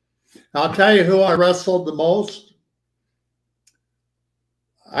 times. I'll tell you who I wrestled the most.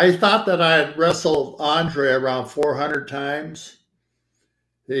 I thought that I had wrestled Andre around 400 times.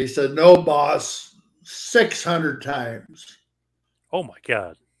 He said, no, boss, 600 times. Oh, my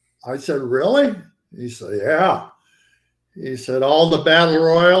God. I said, really? He said, yeah. He said, all the battle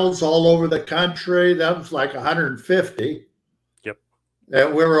royals all over the country, that was like 150. Yep.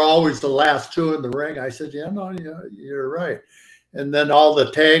 And we were always the last two in the ring. I said, yeah, no, you're right. And then all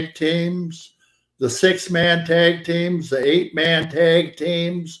the tag teams, the 6-man tag teams, the 8-man tag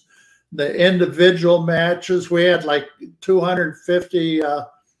teams, the individual matches. We had like 250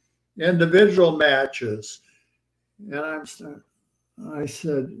 individual matches. And I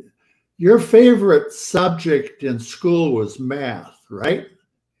said, your favorite subject in school was math, right?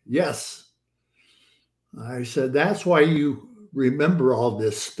 Yes. I said, that's why you remember all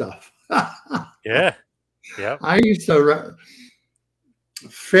this stuff. Yeah. I used to...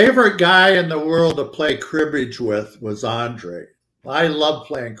 Favorite guy in the world to play cribbage with was Andre. I loved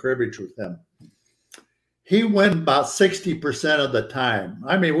playing cribbage with him. He won about 60% of the time.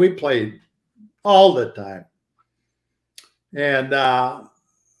 I mean, we played all the time. And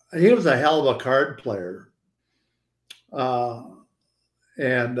he was a hell of a card player. Rummy,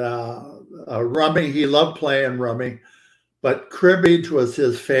 he loved playing rummy. But cribbage was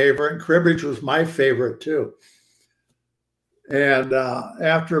his favorite. Cribbage was my favorite too. And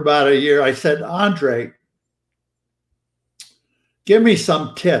after about a year, I said, Andre, give me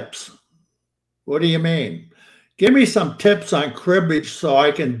some tips. What do you mean? Give me some tips on cribbage so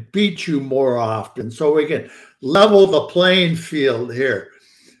I can beat you more often, so we can level the playing field here.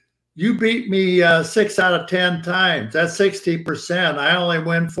 You beat me 6 out of 10 times. That's 60%. I only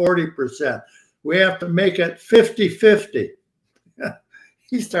win 40%. We have to make it 50-50.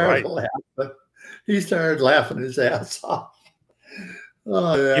 He started laughing. He started laughing his ass off.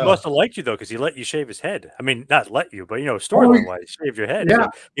 Oh, yeah. He must have liked you, though, because he let you shave his head. I mean, not let you, but, you know, storyline-wise, shave your head. Yeah. So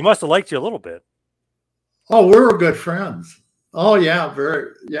he must have liked you a little bit. Oh, we were good friends. Oh, yeah,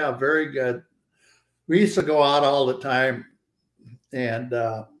 very good. We used to go out all the time, and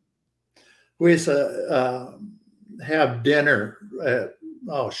we used to have dinner at,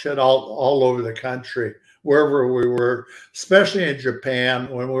 all over the country, wherever we were, especially in Japan,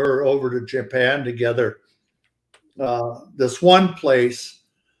 when we were over to Japan together. This one place,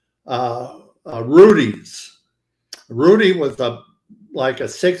 Rudy's. Rudy was like a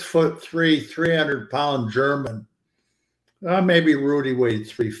 6'3", 300-pound German. Maybe Rudy weighed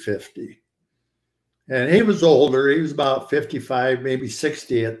 350. And he was older. He was about 55, maybe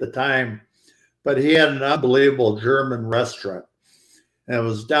 60 at the time. But he had an unbelievable German restaurant. And it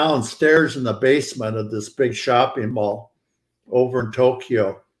was downstairs in the basement of this big shopping mall over in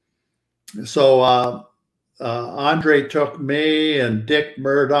Tokyo. So Andre took me and Dick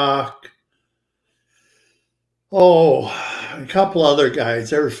Murdoch. A couple other guys.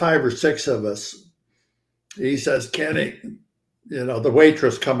 There were 5 or 6 of us. He says, Kenny, you know, the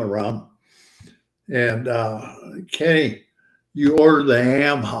waitress come around. And Kenny, you order the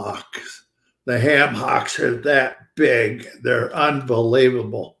ham hocks. The ham hocks are that big. They're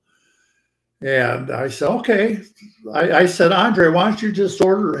unbelievable. And I said, okay. I said, Andre, why don't you just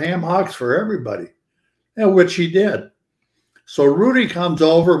order ham hocks for everybody? And which he did. So Rudy comes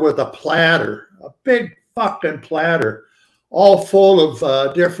over with a platter, a big fucking platter, all full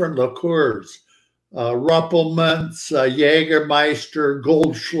of different liqueurs, Ruppelmans, Jägermeister,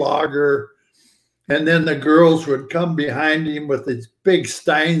 Goldschlager. And then the girls would come behind him with these big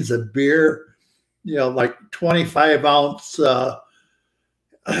steins of beer, like 25 ounce.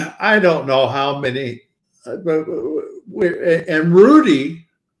 I don't know how many. And Rudy,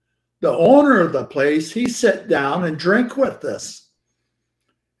 the owner of the place, he sat down and drank with us.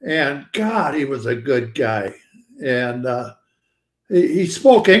 And God, he was a good guy. And he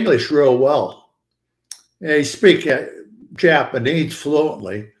spoke English real well. And he speak Japanese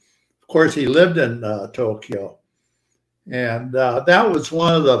fluently. Of course, he lived in Tokyo. And that was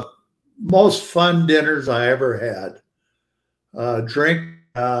one of the most fun dinners I ever had. Drink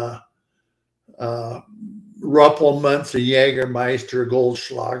Ruppelmans, a Jägermeister,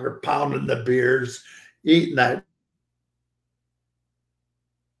 Goldschlager, pounding the beers, eating that.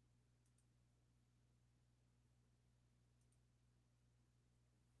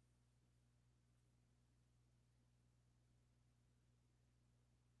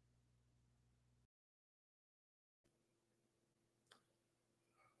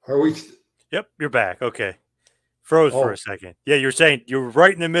 Are we? Yep, you're back. Okay. Froze for a second. Yeah, you're saying you were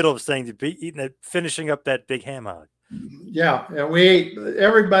right in the middle of saying to be eating it, finishing up that big ham hock. Yeah, and we ate.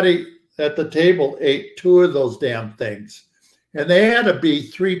 Everybody at the table ate 2 of those damn things, and they had to be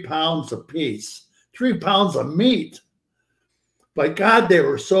 3 pounds apiece, 3 pounds of meat. But God, they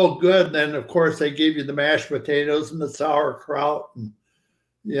were so good. And then, of course, they gave you the mashed potatoes and the sauerkraut, and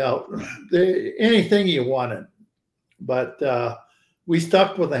anything you wanted. But we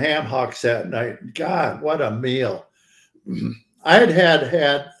stuck with the ham hocks that night. God, what a meal! I've had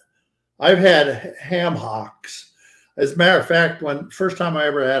ham hocks. As a matter of fact, first time I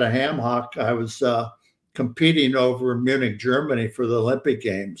ever had a ham hock, I was competing over in Munich, Germany for the Olympic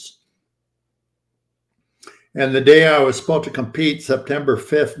Games. And the day I was supposed to compete, September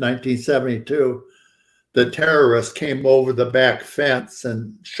 5th, 1972, the terrorists came over the back fence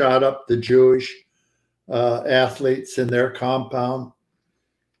and shot up the Jewish athletes in their compound.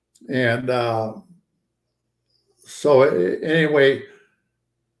 And so anyway,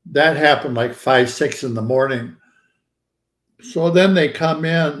 that happened like 5, 6 in the morning. So then they come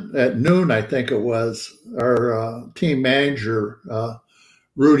in at noon, I think it was, our team manager,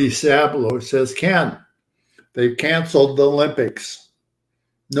 Rudy Sablo, says, Ken, they've canceled the Olympics.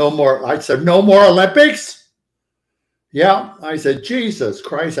 No more. I said, no more Olympics? Yeah. I said, Jesus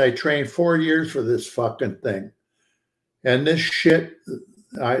Christ, I trained 4 years for this fucking thing. And this shit,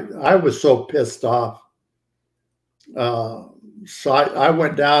 I was so pissed off. So I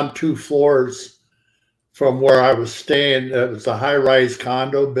went down 2 floors from where I was staying. It was a high-rise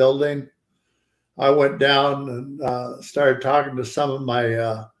condo building. I went down and started talking to some of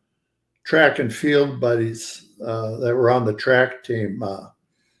my track and field buddies that were on the track team.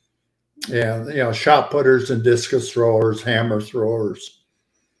 And, shot putters and discus throwers, hammer throwers.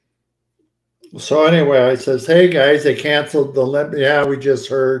 So anyway, I says, hey, guys, they canceled the Olympics. Yeah, we just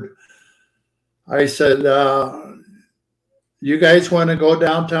heard. I said, you guys want to go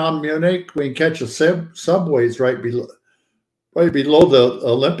downtown Munich? We can catch a subways right below the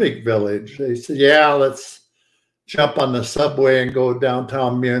Olympic Village. They said, yeah, let's jump on the subway and go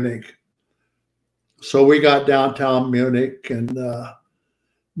downtown Munich. So we got downtown Munich, and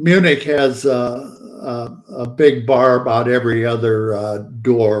Munich has a big bar about every other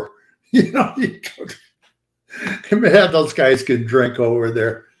door. Those guys could drink over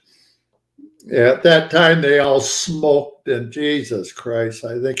there. Yeah, at that time, they all smoked, and Jesus Christ,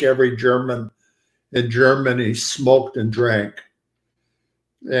 I think every German in Germany smoked and drank,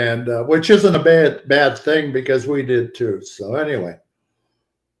 and which isn't a bad thing because we did too. So anyway,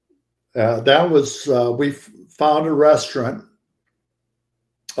 that was we found a restaurant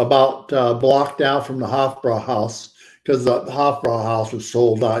about a block down from the Hofbrauhaus, because the Hofbrauhaus was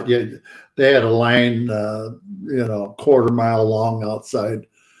sold out. They had a line, quarter mile long outside.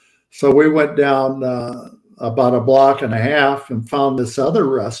 So we went down about a block and a half and found this other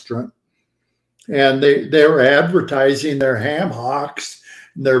restaurant, and they were advertising their ham hocks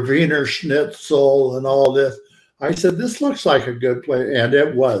and their Wiener Schnitzel and all this. I said, this looks like a good place, and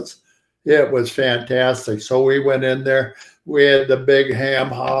it was fantastic. So we went in there. We had the big ham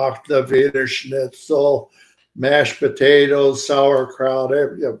hock, the Wiener Schnitzel, mashed potatoes, sauerkraut,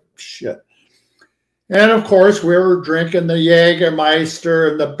 shit. And of course, we were drinking the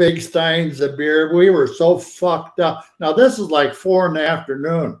Jägermeister and the big steins of beer. We were so fucked up. Now, this is like 4 in the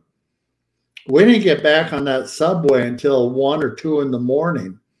afternoon. We didn't get back on that subway until 1 or 2 in the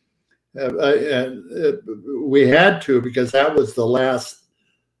morning. We had to because that was the last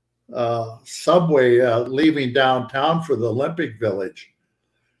subway leaving downtown for the Olympic Village.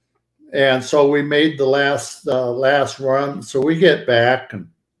 And so we made the last run. So we get back and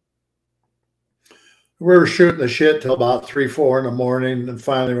we were shooting the shit till about 3, 4 in the morning, and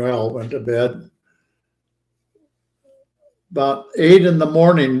finally we all went to bed. About 8 in the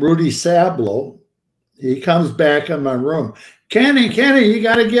morning, Rudy Sablo, he comes back in my room. Kenny, you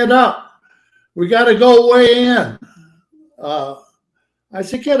got to get up. We got to go weigh in. I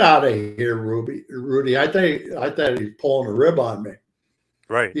said, get out of here, Rudy. I thought he's pulling a rib on me.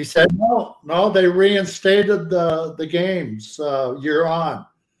 Right. He said, no, they reinstated the games. You're on.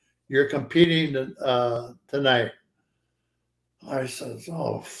 You're competing tonight. I says,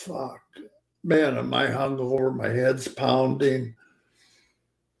 oh, fuck. Man, am I hungover? My head's pounding.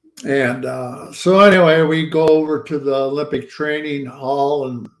 And so anyway, we go over to the Olympic Training Hall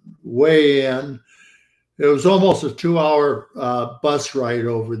and weigh in. It was almost a 2-hour bus ride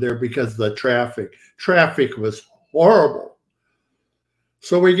over there because of the traffic. Traffic was horrible.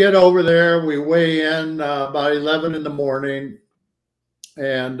 So we get over there, we weigh in about 11 in the morning,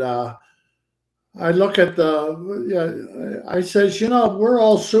 and I look at I says, we're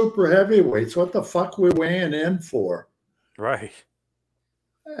all super heavyweights. What the fuck we weighing in for? Right.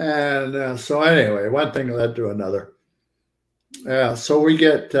 And so anyway, one thing led to another. So we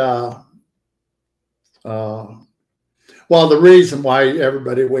get, well, the reason why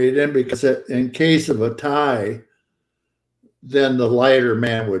everybody weighed in, because in case of a tie, then the lighter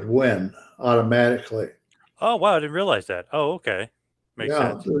man would win automatically. Oh, wow. I didn't realize that. Oh, okay. Makes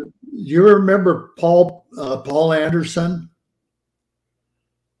sense. You remember Paul Anderson?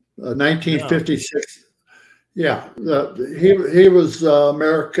 1956. No. Yeah. He was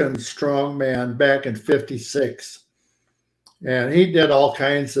American strongman back in 56. And he did all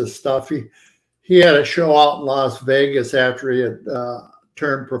kinds of stuff. He had a show out in Las Vegas after he had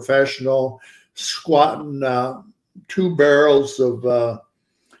turned professional, squatting 2 barrels of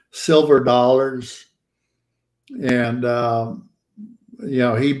silver dollars. And,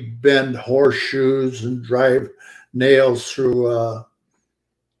 he'd bend horseshoes and drive nails through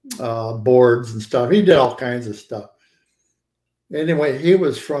boards and stuff. He did all kinds of stuff. Anyway, he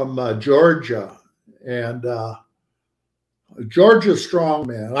was from Georgia, and Georgia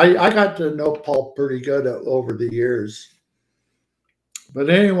strongman. I got to know Paul pretty good over the years. But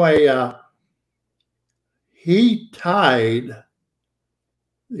anyway, he tied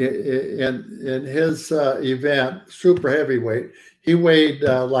in his event, super heavyweight. He weighed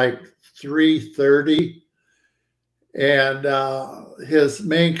like 330, and his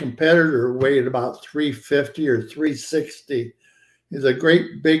main competitor weighed about 350 or 360. He's a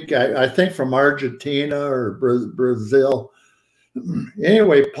great big guy, I think from Argentina or Brazil.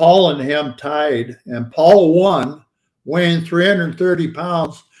 Anyway, Paul and him tied, and Paul won, weighing 330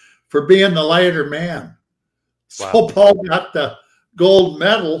 pounds for being the lighter man. Wow. So Paul got the gold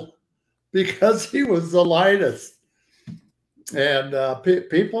medal because he was the lightest. And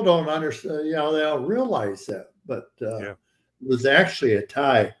people don't understand, they don't realize that, but it was actually a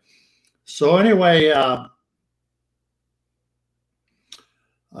tie. So anyway, what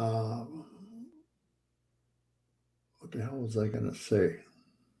the hell was I going to say?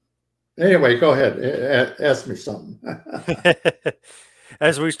 Anyway, go ahead. Ask me something.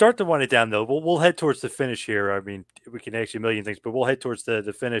 As we start to wind it down, though, we'll head towards the finish here. I mean, we can ask you a million things, but we'll head towards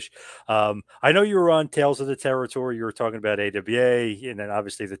the finish. I know you were on Tales of the Territory. You were talking about AWA, and then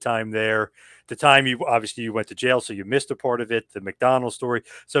obviously the time there. The time you went to jail, so you missed a part of it, the McDonald's story.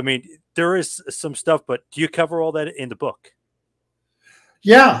 So, I mean, there is some stuff, but do you cover all that in the book?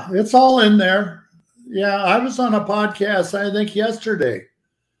 Yeah, it's all in there. Yeah, I was on a podcast, I think, yesterday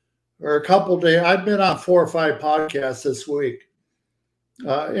or a couple of days. I've been on 4 or 5 podcasts this week.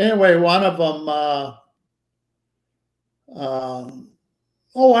 Anyway, one of them, I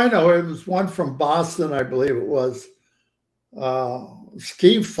know, it was one from Boston, I believe it was.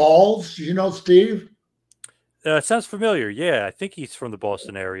 Steve Falls. Do you know Steve? It sounds familiar. Yeah, I think he's from the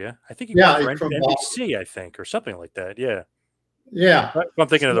Boston area. I think he's from NBC, Boston. I think, or something like that. Yeah. Yeah. I'm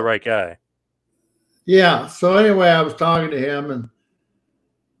thinking of the right guy. Yeah. So anyway, I was talking to him, and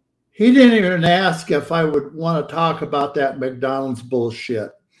he didn't even ask if I would want to talk about that McDonald's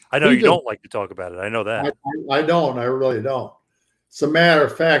bullshit. I know you don't like to talk about it. I know that. I don't. I really don't. As a matter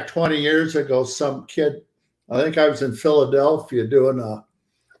of fact, 20 years ago, some kid, I think I was in Philadelphia doing a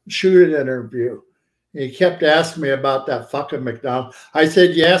shooting interview. He kept asking me about that fucking McDonald's. I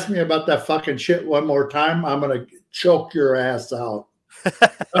said, you ask me about that fucking shit one more time, I'm going to choke your ass out.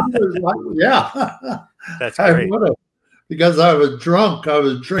 Yeah. That's great. because I was drunk. I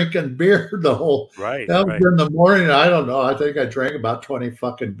was drinking beer the whole. Right, That was right. in the morning. I don't know. I think I drank about 20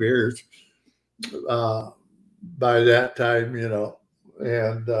 fucking beers by that time, and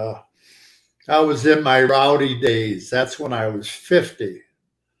I was in my rowdy days. That's when I was 50.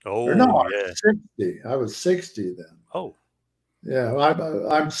 Or no, I Oh, yeah. was 60. I was 60 then. Oh, Yeah,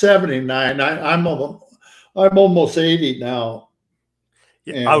 I'm 79. I'm almost 80 now.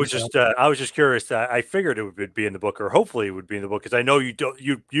 yeah. And I was just curious. I figured it would be in the book, or hopefully it would be in the book, because I know you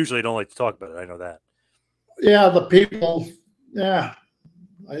usually don't like to talk about it. I know that. yeah, the people, yeah,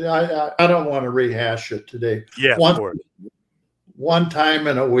 I don't want to rehash it today. Yeah, of One course. one time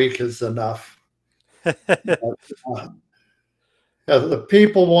in a week is enough. But, the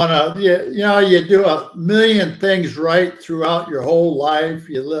people want to, you do a million things right throughout your whole life.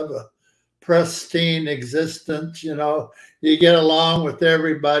 You live a pristine existence, you get along with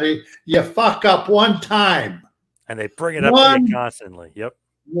everybody. You fuck up one time. And they bring it up to you One constantly. Yep.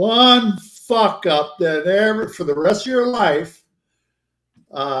 one fuck up that ever for the rest of your life.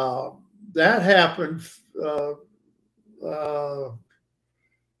 That happened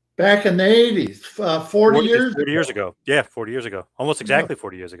back in the 80s, 40 years 40 years ago. Yeah, 40 years ago. Almost exactly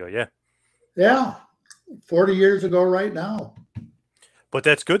 40 years ago. Yeah. Yeah, 40 years ago right now. But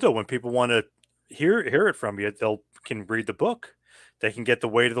that's good though. When people want to hear it from you, they'll can read the book. They can get the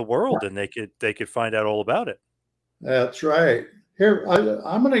weight of the world, and they could find out all about it. That's right. Here,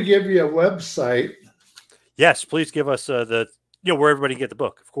 I'm going to give you a website. Yes, please give us where everybody can get the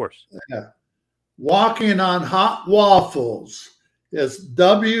book, of course. Yeah. Walking on Hot Waffles is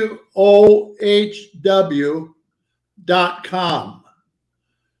WOHW.com.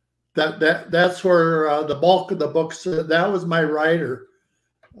 That's where the bulk of the books. That was my writer,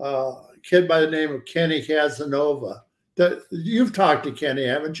 a kid by the name of Kenny Casanova. You've talked to Kenny,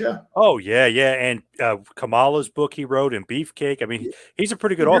 haven't you? Oh yeah, yeah, and Kamala's book he wrote, and Beefcake. I mean, he's a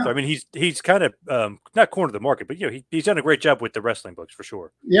pretty good author. I mean, he's kind of not cornered the market, but he's done a great job with the wrestling books for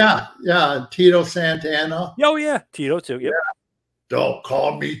sure. Yeah, yeah. Tito Santana. Oh yeah, Tito too. Yep. Yeah. Don't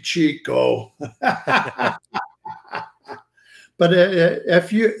call me Chico. But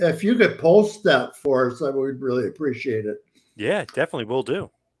if you could post that for us, I would really appreciate it. Yeah, definitely will do.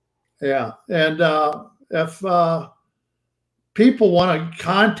 Yeah, and if people want to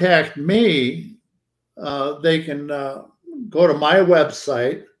contact me, they can go to my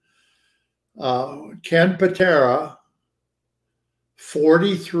website, Ken Patera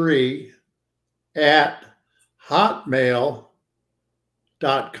 43 at hotmail.com.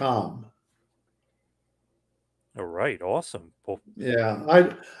 All right, awesome. Well, yeah,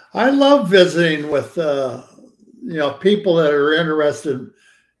 I love visiting with people that are interested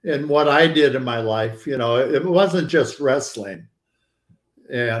in what I did in my life. It wasn't just wrestling,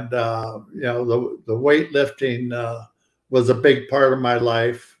 and the weightlifting was a big part of my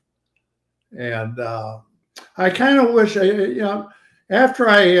life, and I kind of wish after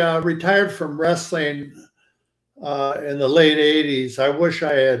I retired from wrestling in the late '80s, I wish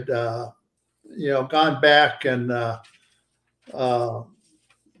I had gone back and got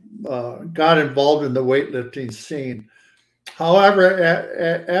involved in the weightlifting scene. However,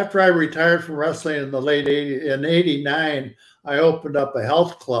 after I retired from wrestling in the late '80s, in '89, I opened up a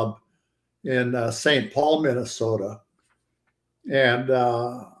health club in St. Paul, Minnesota. And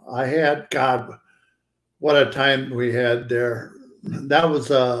I had, God, what a time we had there. That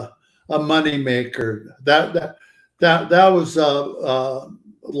was a money maker. That was a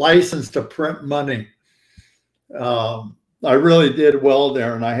license to print money. I really did well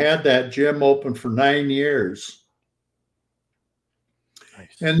there, and I had that gym open for 9 years.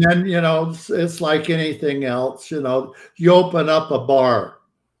 Nice. And then, it's like anything else, you open up a bar.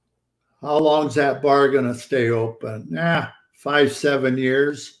 How long's that bar going to stay open? 5-7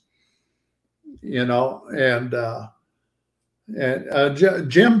 years, and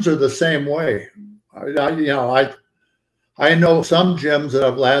gyms are the same way. I know some gyms that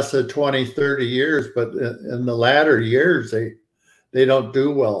have lasted 20, 30 years, but in the latter years, they don't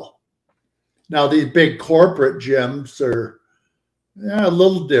do well. Now, these big corporate gyms are a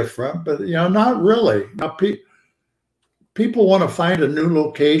little different, but, not really. Now, people want to find a new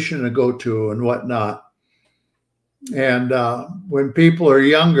location to go to and whatnot. And when people are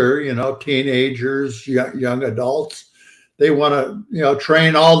younger, teenagers, young adults, they want to,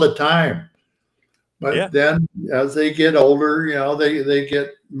 train all the time. But then as they get older, they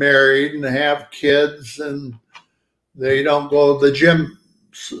get married and have kids, and they don't go to the gym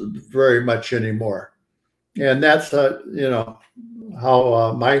very much anymore. And that's,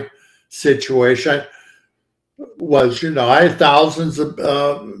 how my situation was. I had thousands of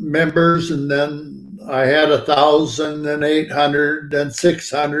members, and then I had 1,000 and 800 and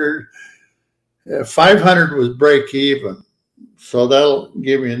 600. 500 was break even. So that'll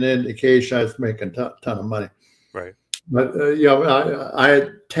give you an indication I was making a ton of money. Right. But, I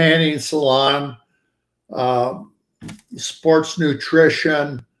had tanning salon, sports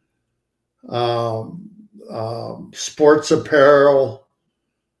nutrition, sports apparel,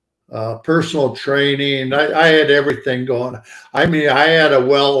 personal training. I had everything going. I mean, I had a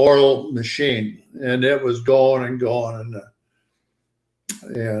well-oiled machine, and it was going and going.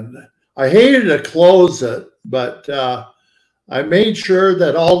 And I hated to close it, but I made sure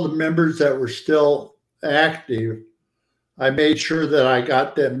that all the members that were still active, I made sure that I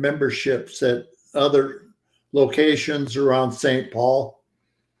got them memberships at other locations around St. Paul.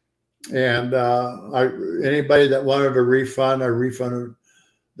 And anybody that wanted a refund, I refunded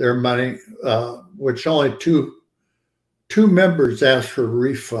their money, which only two members asked for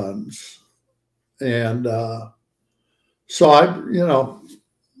refunds. And so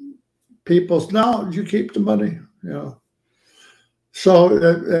people said, no, you keep the money, So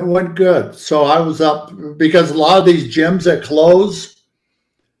it went good. So I was up, because a lot of these gyms that close,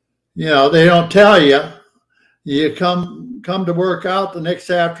 they don't tell you. You come to work out the next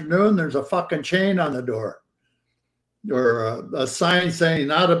afternoon, there's a fucking chain on the door, or a sign saying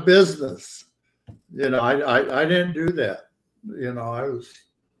not a business. I didn't do that.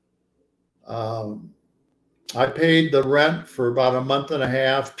 I paid the rent for about a month and a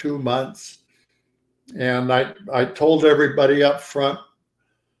half, 2 months. And I told everybody up front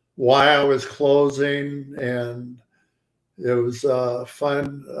why I was closing, and it was a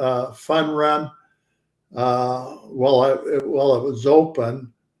fun run. While it was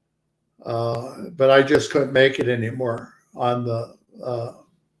open, but I just couldn't make it anymore on the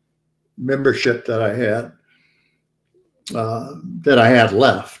membership that I had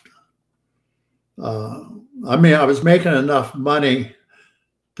left. I mean, I was making enough money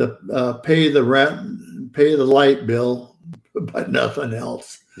to pay the rent and pay the light bill, but nothing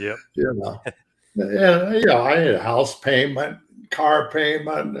else. Yep. And I had a house payment, car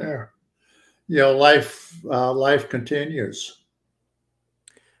payment. Life continues.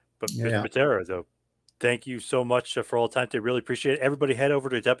 But Mr. Patera, though, thank you so much for all the time. I really appreciate it. Everybody head over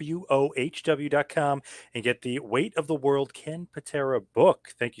to WOHW.com and get the Weight of the World Ken Patera book.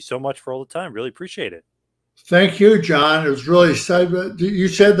 Thank you so much for all the time. Really appreciate it. Thank you, John. It was really exciting. You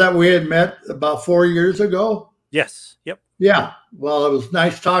said that we had met about 4 years ago? Yes. Yep. Yeah. Well, it was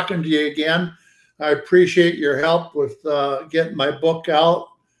nice talking to you again. I appreciate your help with getting my book out.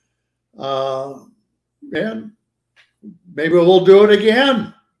 And maybe we'll do it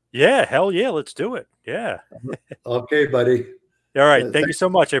again. Yeah, hell yeah, let's do it. Yeah. Okay, buddy. All right. Thank you so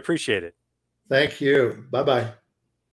much. I appreciate it. Thank you. Bye-bye.